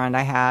one girlfriend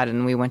I had,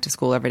 and we went to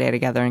school every day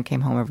together and came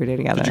home every day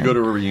together. Did you go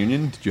to a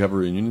reunion? Did you have a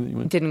reunion that you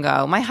went to? Didn't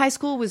go. My high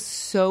school was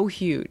so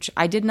huge.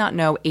 I did not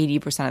know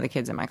 80% of the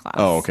kids in my class.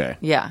 Oh, okay.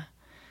 Yeah.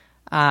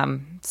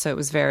 So it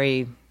was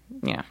very,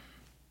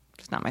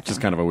 just not my thing.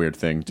 Just kind of a weird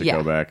thing to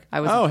go back.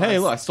 I was hey,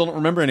 look, I still don't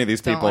remember any of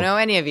these people. Don't know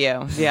any of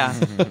you. Yeah.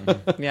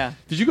 Yeah.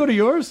 Did you go to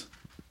yours?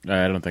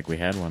 I don't think we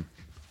had one.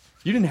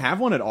 You didn't have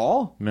one at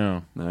all?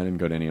 No. No, I didn't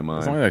go to any of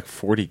mine. There's only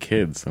 40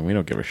 kids, and we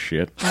don't give a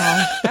shit.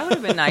 That would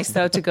have been nice,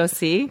 though, to go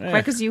see. Right?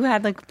 Because you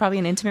had probably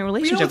an intimate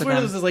relationship with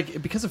them. Is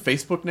because of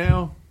Facebook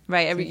now.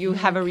 Right, you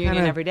have a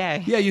reunion every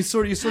day. Yeah, you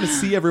sort of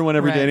see everyone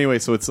every day anyway.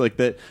 So it's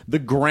the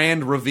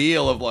grand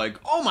reveal of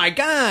oh my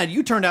god,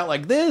 you turned out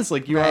like this.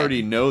 You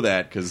already know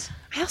that because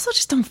I also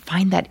just don't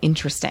find that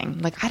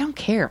interesting. I don't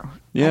care.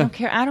 Yeah. I don't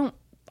care. I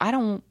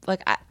don't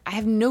I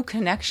have no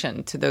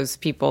connection to those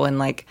people,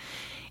 and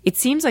it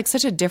seems like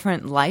such a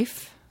different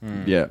life.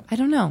 Yeah, I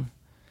don't know.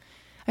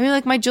 I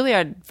mean, my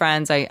Juilliard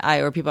friends,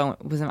 or people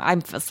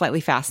I'm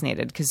slightly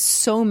fascinated because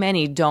so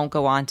many don't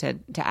go on to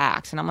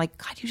act, and I'm like,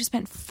 God, you just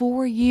spent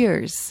 4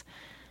 years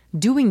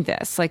doing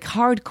this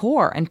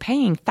hardcore and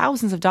paying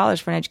thousands of dollars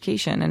for an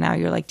education, and now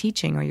you're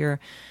teaching, or you're,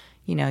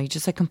 you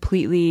just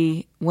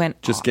completely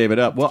gave it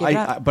up. Well,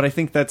 but I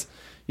think that's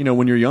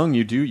when you're young,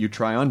 you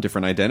try on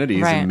different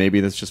identities, and maybe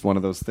that's just one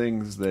of those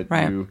things that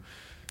you.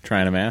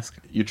 Trying a mask?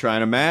 You're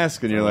trying a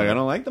mask, and you're I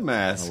don't like the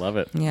mask. I love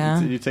it. Yeah.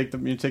 You take the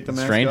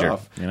mask Stranger,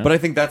 off. But I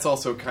think that's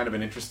also kind of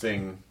an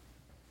interesting...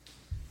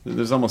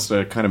 There's almost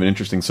a kind of an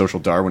interesting social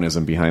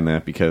Darwinism behind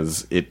that,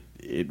 because it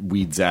it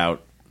weeds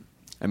out.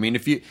 I mean,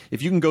 if you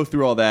can go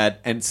through all that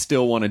and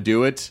still want to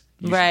do it,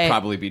 you should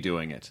probably be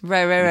doing it.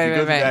 Right. If you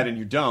go through that and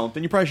you don't,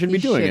 then you probably shouldn't be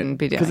doing it.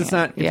 Because it's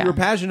not. If you were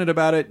passionate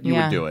about it, you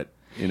would do it.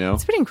 You know,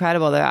 it's pretty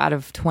incredible that out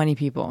of 20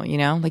 people, you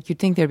know, like you'd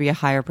think there'd be a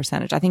higher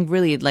percentage. I think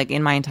really, like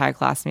in my entire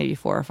class, maybe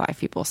 4 or 5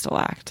 people still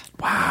act.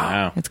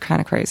 Wow. It's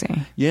kind of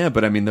crazy. Yeah,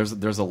 but I mean,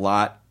 there's a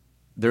lot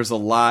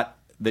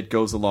that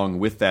goes along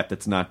with that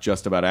that's not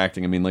just about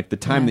acting. I mean, like the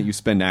time that you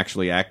spend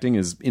actually acting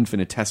is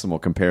infinitesimal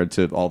compared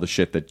to all the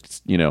shit that,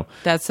 you know,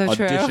 that's so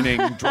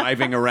auditioning,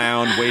 driving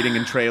around, waiting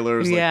in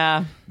trailers.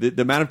 Yeah. Like,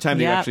 the amount of time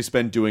that you actually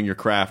spend doing your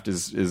craft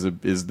is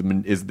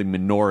the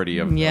minority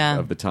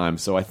of the time.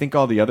 So I think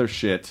all the other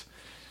shit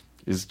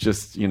is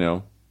just, you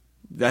know,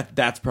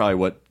 that's probably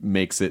what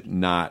makes it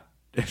not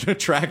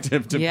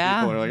attractive to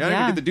people. They're like, I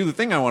don't get to do the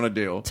thing I want to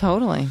do.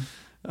 Totally.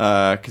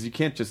 Because you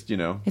can't just, you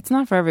know, it's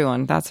not for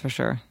everyone. That's for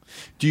sure.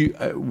 Do you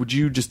would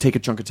you just take a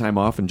chunk of time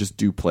off and just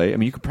do play? I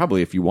mean, you could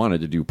probably, if you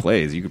wanted to do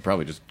plays, you could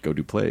probably just go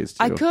do plays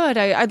too. I could.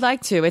 I'd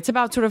like to. It's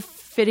about sort of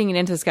fitting it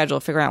into the schedule,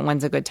 figuring out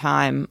when's a good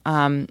time.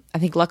 I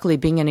think luckily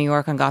being in New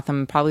York on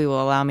Gotham probably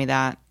will allow me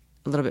that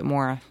a little bit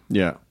more.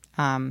 Yeah.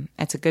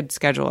 It's a good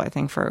schedule, I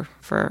think, for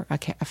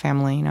a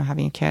family. You know,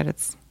 having a kid,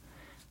 it's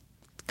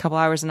a couple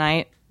hours a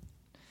night.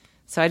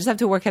 So I just have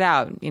to work it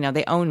out. You know,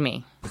 they own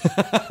me.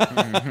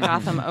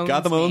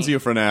 Gotham owns you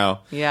for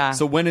now. Yeah.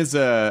 So when is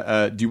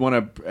do you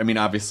want to? I mean,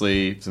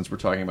 obviously, since we're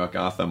talking about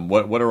Gotham,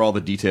 what are all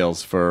the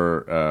details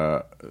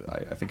for?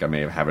 I think I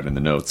may have it in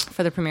the notes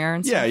for the premiere.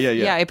 And stuff? Yeah.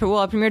 Yeah. It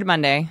premiered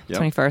Monday,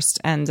 21st,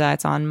 and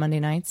it's on Monday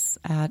nights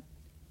at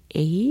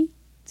 8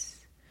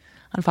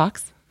 on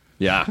Fox.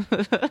 Yeah,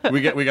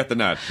 we got the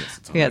nut. Yes,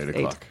 it's on 8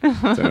 o'clock.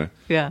 So,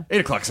 yeah,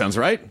 8 o'clock sounds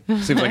right.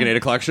 Seems like an 8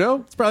 o'clock show.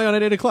 It's probably on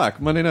at 8 o'clock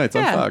Monday nights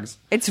on Fox.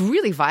 It's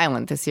really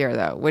violent this year,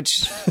 though.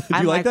 Which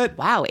you like that?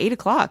 Wow, 8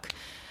 o'clock.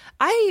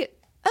 Yeah.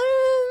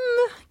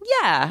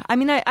 I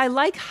mean, I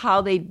like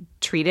how they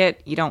treat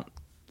it. You don't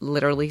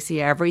literally see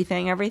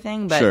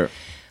everything, but. Sure.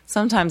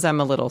 Sometimes I'm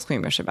a little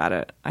squeamish about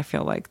it. I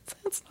feel like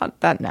it's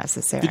not that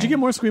necessary. Did you get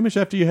more squeamish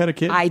after you had a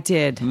kid? I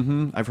did.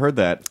 Mm-hmm. I've heard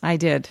that. I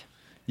did.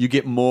 You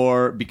get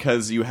more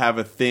because you have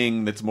a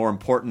thing that's more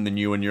important than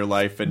you in your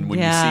life, and when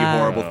you see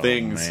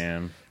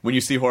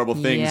horrible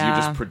things, you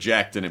just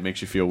project, and it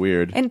makes you feel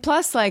weird. And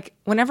plus, like,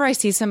 whenever I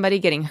see somebody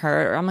getting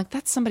hurt, I'm like,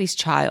 that's somebody's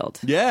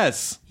child.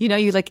 Yes. You know,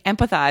 you like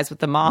empathize with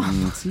the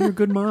mom. So you're a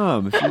good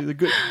mom.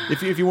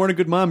 If you weren't a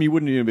good mom, you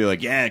wouldn't even be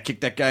like, yeah,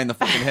 kick that guy in the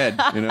fucking head.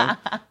 You know.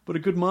 But a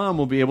good mom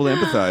will be able to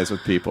empathize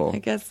with people. I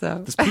guess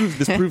so. This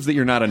proves that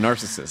you're not a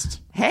narcissist.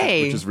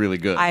 Hey, which is really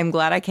good. I'm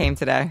glad I came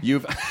today.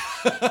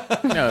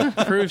 No,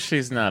 it proves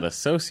she's not a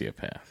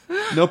sociopath.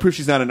 No, proof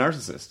she's not a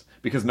narcissist,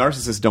 because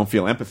narcissists don't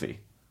feel empathy.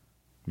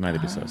 Neither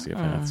do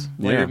sociopaths.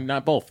 Well, you're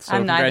not both. So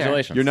I'm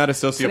congratulations. Neither. You're not a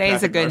sociopath.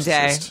 Today's a good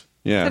narcissist. day.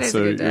 Yeah, Today's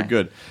so a good day. you're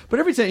good. But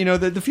every time, you know,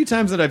 the few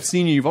times that I've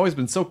seen you, you've always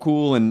been so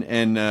cool,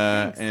 and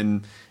I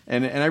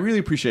really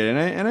appreciate it.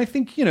 And I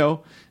think, you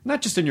know,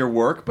 not just in your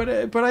work, but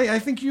I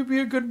think you're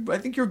a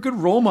good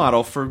role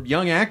model for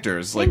young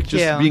actors. Like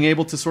just being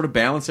able to sort of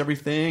balance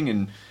everything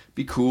and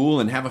be cool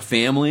and have a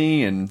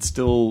family and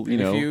still, you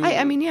know.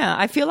 I mean, yeah,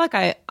 I feel like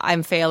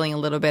I'm failing a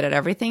little bit at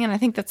everything, and I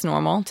think that's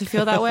normal to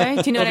feel that way.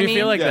 Do you know what I mean? If you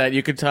feel like that,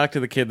 you could talk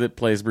to the kid that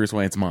plays Bruce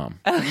Wayne's mom.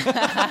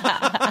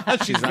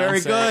 She's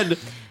very good.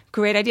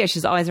 Great idea.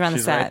 She's always around the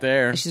set. She's right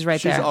there. She's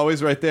right there. She's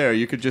always right there.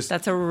 You could just...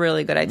 That's a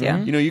really good idea.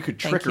 You know, you could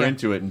trick her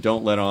into it and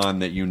don't let on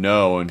that you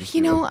know. And just,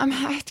 you know,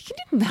 you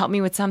didn't help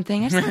me with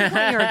something. I just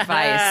want your advice.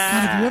 God,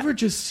 have you ever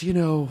just, you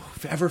know,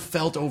 ever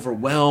felt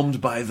overwhelmed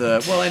by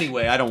the... Well,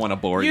 anyway, I don't want to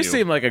bore you. You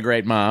seem like a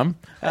great mom.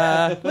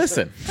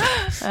 Listen.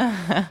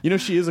 You know,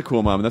 she is a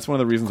cool mom, and that's one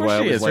of the reasons why I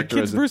always liked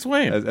her Bruce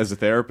Wayne. As a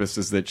therapist,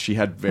 is that she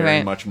had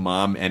very much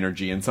mom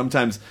energy. And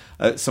sometimes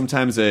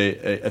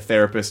a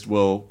therapist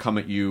will come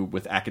at you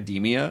with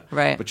academia,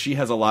 but she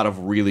has a lot of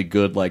really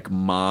good, like,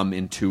 mom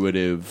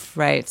intuitive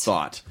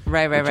thought. Which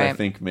I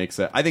think makes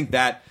it... I think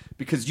that...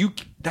 Because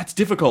that's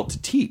difficult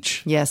to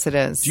teach. Yes, it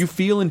is. Do you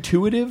feel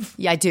intuitive?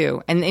 Yeah, I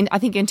do. And I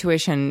think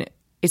intuition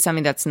is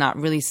something that's not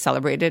really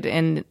celebrated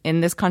in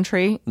this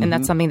country. And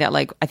that's something that,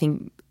 like, I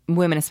think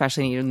women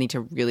especially need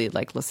to really,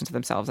 like, listen to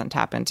themselves and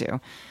tap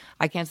into.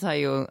 I can't tell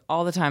you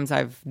all the times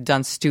I've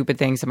done stupid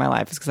things in my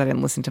life is because I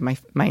didn't listen to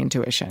my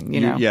intuition,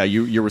 you know? Yeah,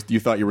 you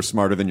thought you were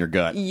smarter than your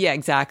gut. Yeah,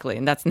 exactly.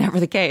 And that's never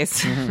the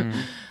case. No.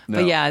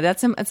 But yeah,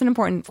 that's an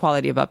important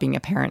quality about being a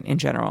parent in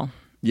general.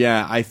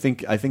 Yeah, I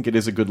think it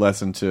is a good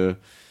lesson to,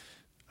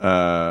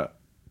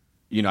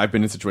 you know, I've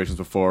been in situations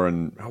before,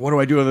 and what do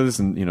I do with this?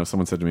 And, you know,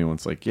 someone said to me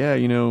once, like, yeah,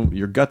 you know,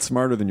 your gut's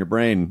smarter than your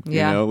brain.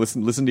 Yeah. You know,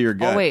 listen to your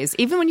gut. Always.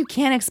 Even when you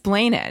can't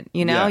explain it,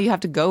 you know, you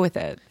have to go with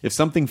it. If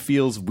something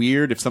feels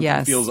weird, if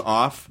something feels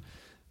off,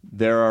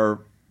 there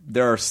are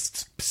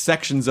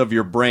sections of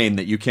your brain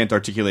that you can't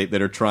articulate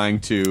that are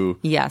trying to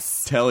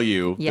tell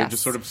you. They're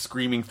just sort of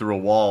screaming through a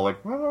wall, like,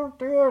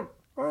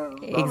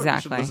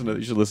 exactly.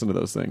 You should listen to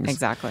those things.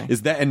 Exactly.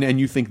 Is that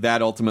and you think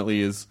that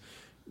ultimately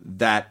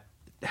that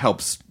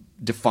helps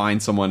define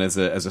someone as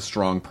a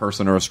strong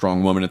person or a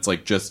strong woman? It's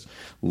like, just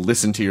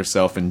listen to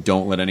yourself and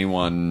don't let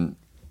anyone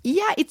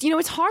Yeah,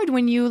 it's hard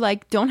when you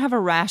like don't have a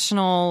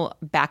rational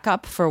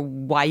backup for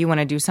why you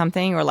want to do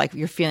something, or like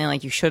you're feeling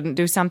like you shouldn't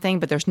do something,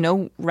 but there's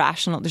no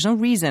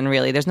reason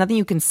really. There's nothing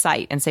you can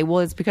cite and say, well,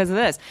 it's because of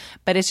this.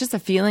 But it's just a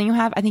feeling you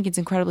have. I think it's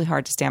incredibly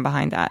hard to stand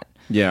behind that.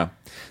 Yeah.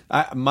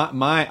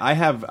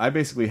 I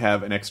basically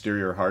have an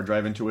exterior hard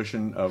drive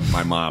intuition of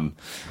my mom,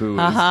 who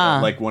is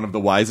like one of the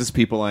wisest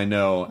people I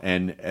know,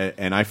 and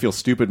I feel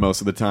stupid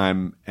most of the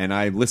time, and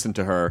I listen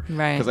to her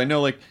because I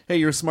know, like, hey,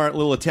 you're a smart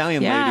little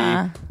Italian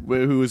lady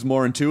who is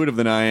more intuitive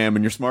than I am,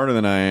 and you're smarter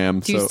than I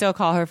am. Do you still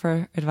call her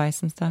for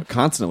advice and stuff?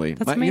 Constantly.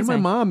 That's amazing. My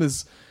mom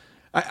is.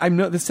 I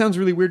know this sounds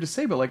really weird to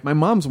say, but like my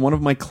mom's one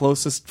of my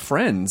closest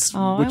friends.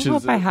 Oh, I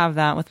hope I have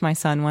that with my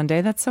son one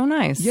day. That's so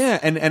nice. Yeah,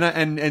 and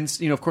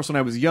of course, when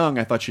I was young,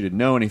 I thought she didn't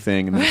know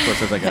anything, and then of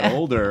course, as I got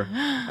older,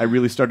 I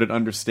really started to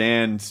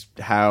understand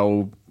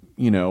how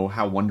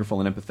wonderful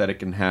and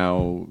empathetic and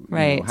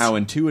how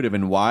intuitive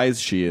and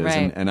wise she is,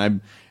 I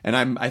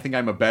think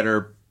I'm a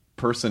better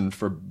person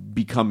for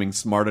becoming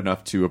smart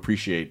enough to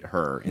appreciate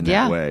her in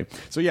that way.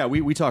 So yeah,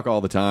 we talk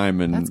all the time,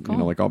 and that's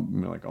cool. like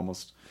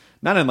almost.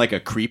 Not in like a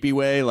creepy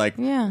way, like,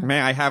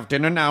 may I have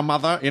dinner now,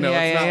 mother? It's not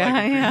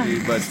like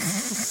creepy,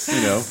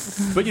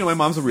 but my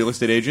mom's a real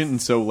estate agent,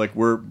 and so like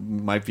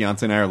my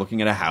fiance and I are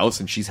looking at a house,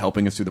 and she's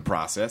helping us through the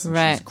process, and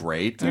she's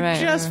great. You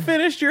just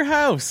finished your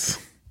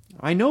house.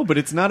 I know, but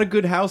it's not a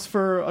good house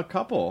for a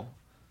couple.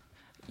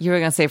 You were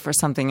going to say for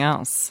something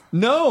else.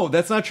 No,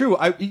 that's not true.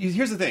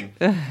 Here's the thing.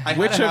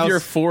 Which of your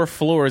 4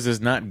 floors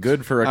is not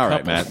good for a couple? All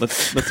right, Matt,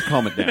 let's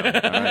calm it down. All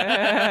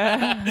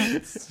right?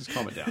 Let's just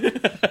calm it down.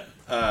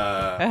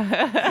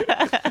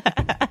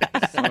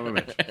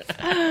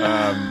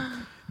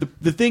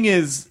 The thing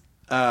is,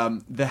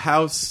 the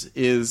house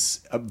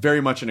is very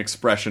much an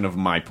expression of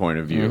my point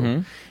of view.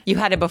 Mm-hmm. You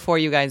had it before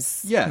you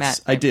guys met.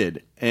 Yes, I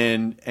did.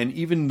 And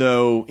even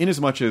though, in as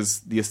much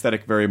as the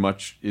aesthetic very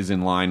much is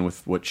in line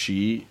with what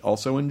she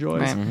also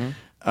enjoys,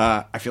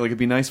 I feel like it'd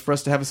be nice for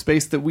us to have a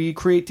space that we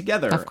create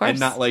together. Of course. And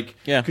not like,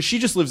 because she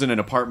just lives in an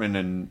apartment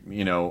and,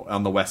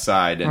 on the west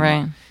side.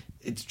 And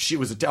she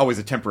was always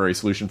a temporary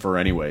solution for her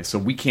anyway. So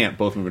we can't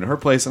both move into her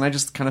place. And I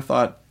just kind of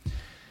thought,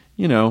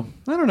 I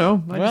don't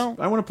know.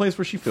 I want a place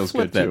where she feels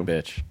good too. Flip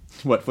that bitch.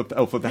 What? Flip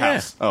the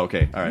house? Oh,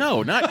 okay. All right.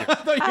 No,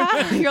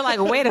 not You're like,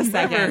 wait a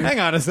second. Hang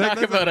on a second.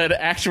 Talk about an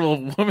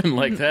actual woman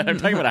like that. I'm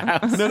talking about a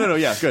house. No.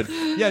 Yeah, good.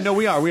 Yeah, no,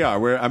 we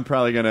are. I'm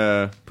probably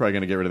gonna get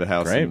rid of the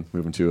house and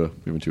move into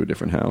a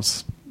different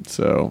house.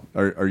 So,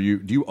 are you?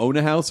 Do you own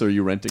a house or are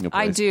you renting a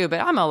place? I do, but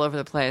I'm all over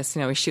the place.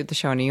 We shoot the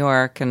show in New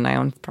York, and I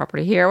own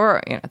property here.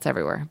 Or it's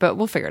everywhere. But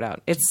we'll figure it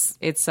out.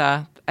 It's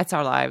our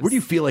lives. Where do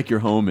you feel like your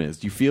home is?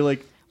 Do you feel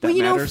like that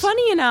matters?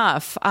 Funny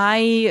enough,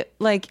 I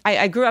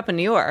grew up in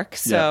New York,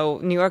 so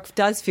New York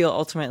does feel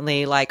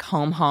ultimately like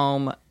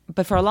home.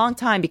 But for a long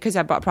time, because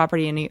I bought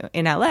property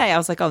in LA, I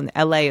was like, oh,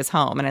 LA is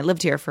home, and I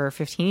lived here for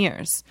 15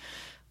 years.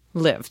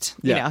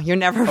 You're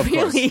never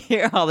really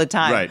here all the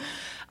time, right?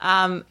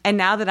 And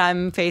now that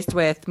I'm faced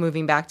with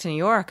moving back to New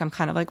York, I'm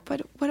kind of like,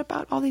 but what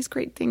about all these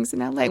great things in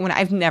LA? When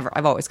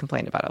I've always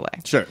complained about LA.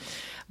 Sure.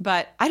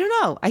 But I don't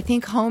know. I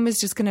think home is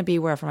just going to be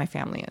wherever my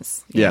family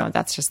is. You know,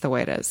 that's just the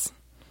way it is.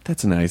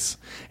 That's nice.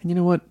 And you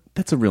know what?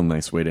 That's a real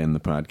nice way to end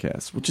the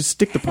podcast. We'll just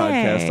stick the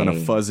podcast on a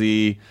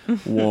fuzzy,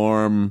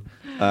 warm...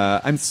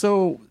 I'm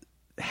so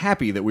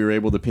happy that we were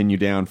able to pin you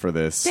down for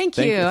this. Thank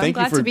you. I'm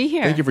glad to be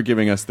here. Thank you for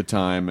giving us the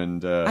time.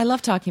 And I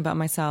love talking about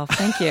myself.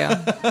 Thank you.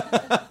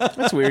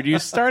 That's weird. You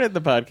started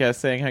the podcast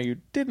saying how you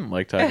didn't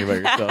like talking about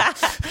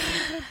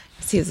yourself.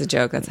 See, it's a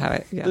joke. That's how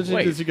it... Yeah.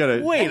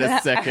 Wait a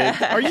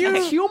second. Are you...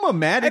 Huma,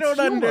 Matt. I don't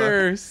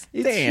understand.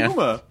 It's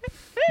Huma.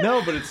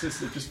 No, but it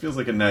just feels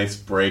like a nice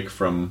break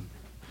from...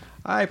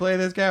 I play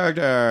this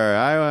character.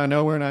 I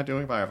know we're not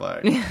doing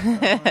Firefly.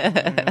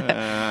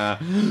 I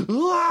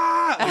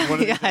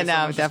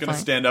know, definitely. Just going to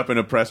stand up in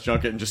a press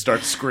junket and just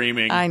start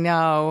screaming. I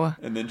know.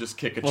 And then just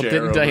kick a well, chair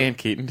didn't over. Diane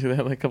Keaton do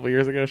that like a couple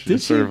years ago? She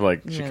just sort of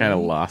like, she kind of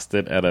lost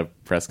it at a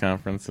press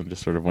conference and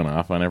just sort of went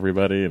off on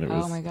everybody. And it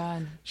was, oh my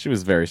God. She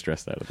was very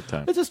stressed out at the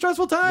time. It's a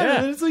stressful time.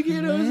 Yeah. And it's like,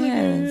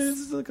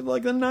 it's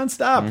like the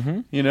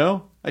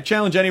nonstop, I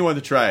challenge anyone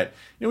to try it.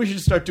 We should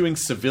just start doing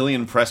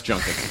civilian press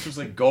junkets. Just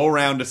like go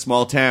around to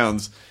small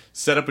towns,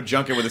 set up a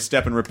junket with a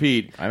step and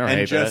repeat,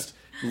 and just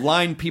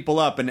line people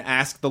up and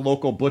ask the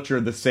local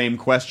butcher the same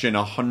question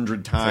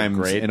 100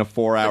 times in a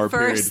 4-hour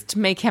period. First,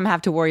 make him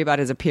have to worry about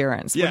his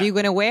appearance. Yeah. What are you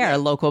going to wear,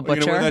 local butcher?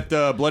 Are you going to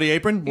wear that bloody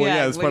apron? Well,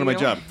 yeah, that's part of my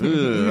job. I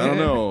don't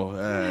know.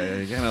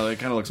 It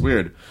kind of looks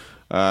weird.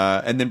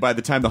 And then by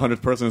the time the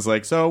 100th person is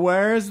like, so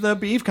where's the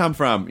beef come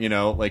from?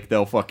 Like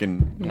they'll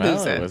fucking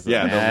lose it.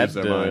 They'll lose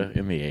their mind.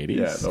 In the 80s.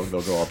 Yeah,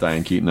 they'll go all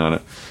Diane Keaton on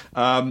it.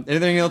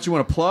 Anything else you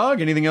want to plug?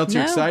 Anything else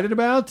you're excited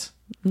about?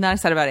 Not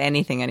excited about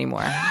anything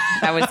anymore.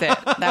 That was it.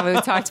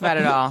 We talked about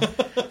it all.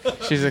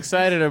 She's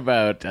excited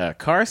about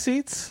car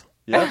seats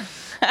Yeah.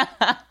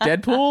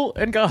 Deadpool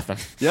and Gotham.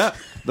 Yeah,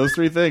 those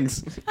three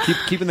things.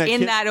 Keeping that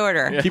In kid, that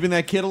order. keeping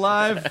that kid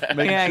alive.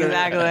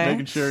 Exactly.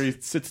 Making sure he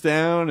sits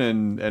down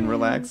and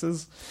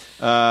relaxes.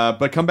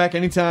 But come back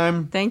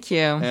anytime. Thank you.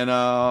 And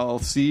I'll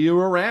see you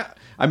around.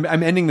 I'm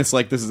ending this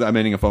like this is. I'm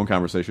ending a phone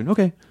conversation.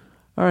 Okay.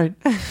 All right.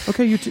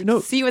 Okay. You too. No.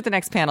 See you at the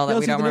next panel that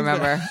we don't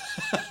remember.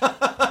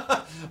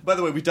 By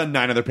the way, we've done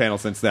 9 other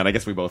panels since then. I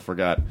guess we both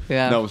forgot.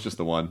 Yeah. No, it was just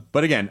the one.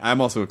 But again, I'm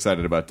also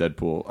excited about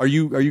Deadpool. Are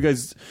you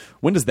guys?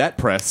 When does that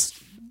press?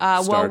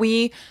 Well,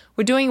 we're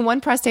doing one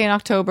press day in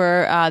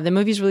October. The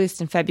movie's released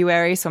in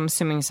February, so I'm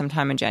assuming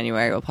sometime in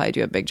January we'll probably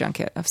do a big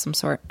junket of some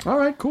sort. All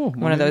right, cool.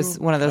 One of those.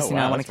 Oh, I want wow, to that's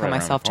kill right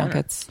myself around the corner.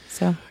 junkets.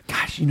 So,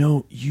 Gosh,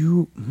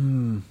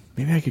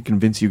 maybe I could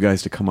convince you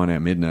guys to come on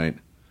at midnight.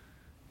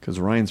 Because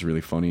Ryan's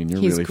really funny and you're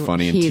He's really gr-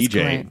 funny, and he's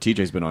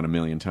TJ's been on a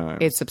million times.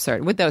 it's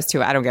absurd. With those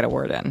two, I don't get a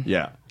word in.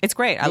 Yeah, It's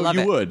great. I No, love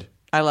you it. would.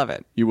 I love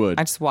it. You would.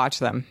 I just watch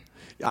them.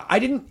 I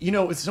didn't.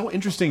 It's so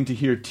interesting to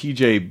hear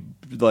TJ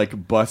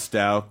like bust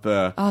out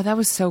the. Oh, that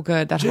was so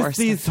good. That Just horse.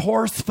 these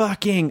horse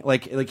fucking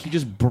like he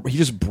just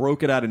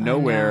broke it out of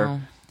nowhere.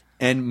 know.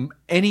 And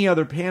any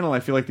other panel, I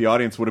feel like the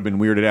audience would have been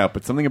weirded out.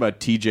 But something about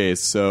TJ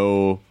is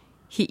so.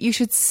 You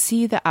should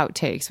see the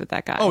outtakes with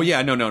that guy. Oh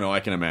yeah, no. I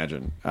can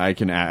imagine. I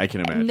can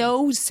imagine.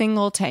 No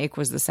single take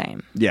was the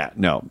same. Yeah,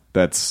 no.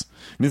 This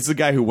is a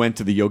guy who went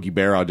to the Yogi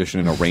Bear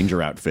audition in a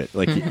ranger outfit.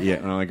 Like,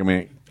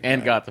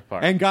 And got the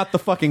part. and got the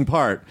fucking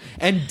part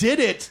and did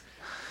it.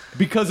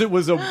 Because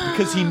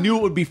because he knew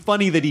it would be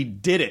funny that he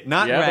did it,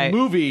 not Yep. the Right.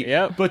 movie,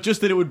 Yep. but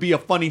just that it would be a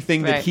funny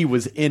thing that Right. he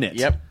was in it.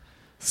 Yep.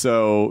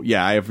 So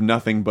yeah, I have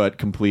nothing but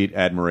complete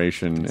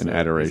admiration and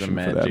adoration for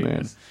mad that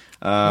genius.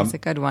 man. That's a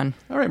good one.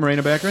 All right,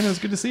 Morena Baccarin, it was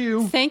good to see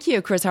you. Thank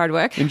you, Chris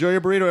Hardwick. Enjoy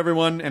your burrito,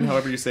 everyone, and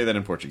however you say that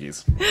in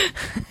Portuguese.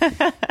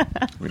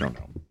 We don't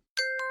know.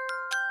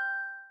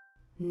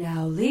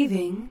 Now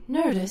leaving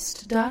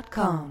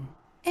Nerdist.com.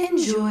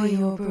 Enjoy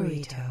your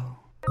burrito.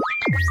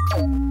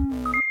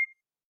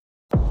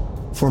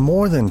 For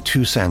more than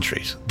 2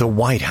 centuries, the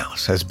White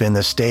House has been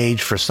the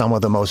stage for some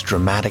of the most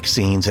dramatic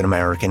scenes in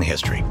American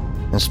history.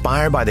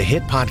 Inspired by the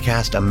hit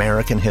podcast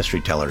American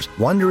History Tellers,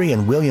 Wondery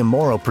and William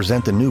Morrow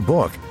present the new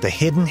book, The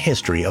Hidden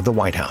History of the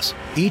White House.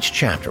 Each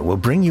chapter will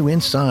bring you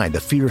inside the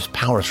fierce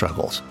power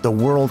struggles, the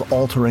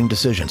world-altering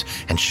decisions,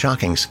 and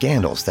shocking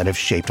scandals that have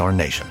shaped our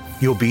nation.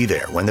 You'll be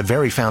there when the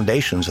very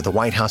foundations of the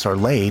White House are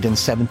laid in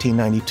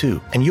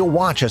 1792, and you'll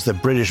watch as the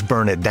British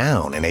burn it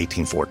down in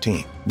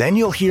 1814. Then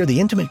you'll hear the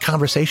intimate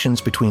conversations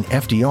between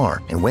FDR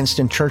and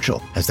Winston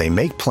Churchill as they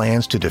make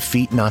plans to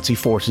defeat Nazi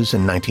forces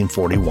in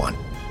 1941.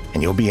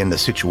 And you'll be in the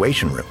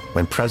Situation Room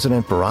when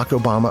President Barack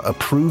Obama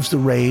approves the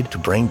raid to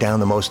bring down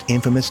the most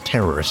infamous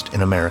terrorist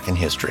in American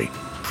history.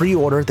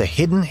 Pre-order The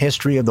Hidden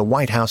History of the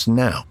White House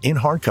now in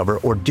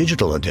hardcover or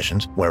digital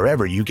editions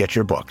wherever you get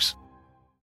your books.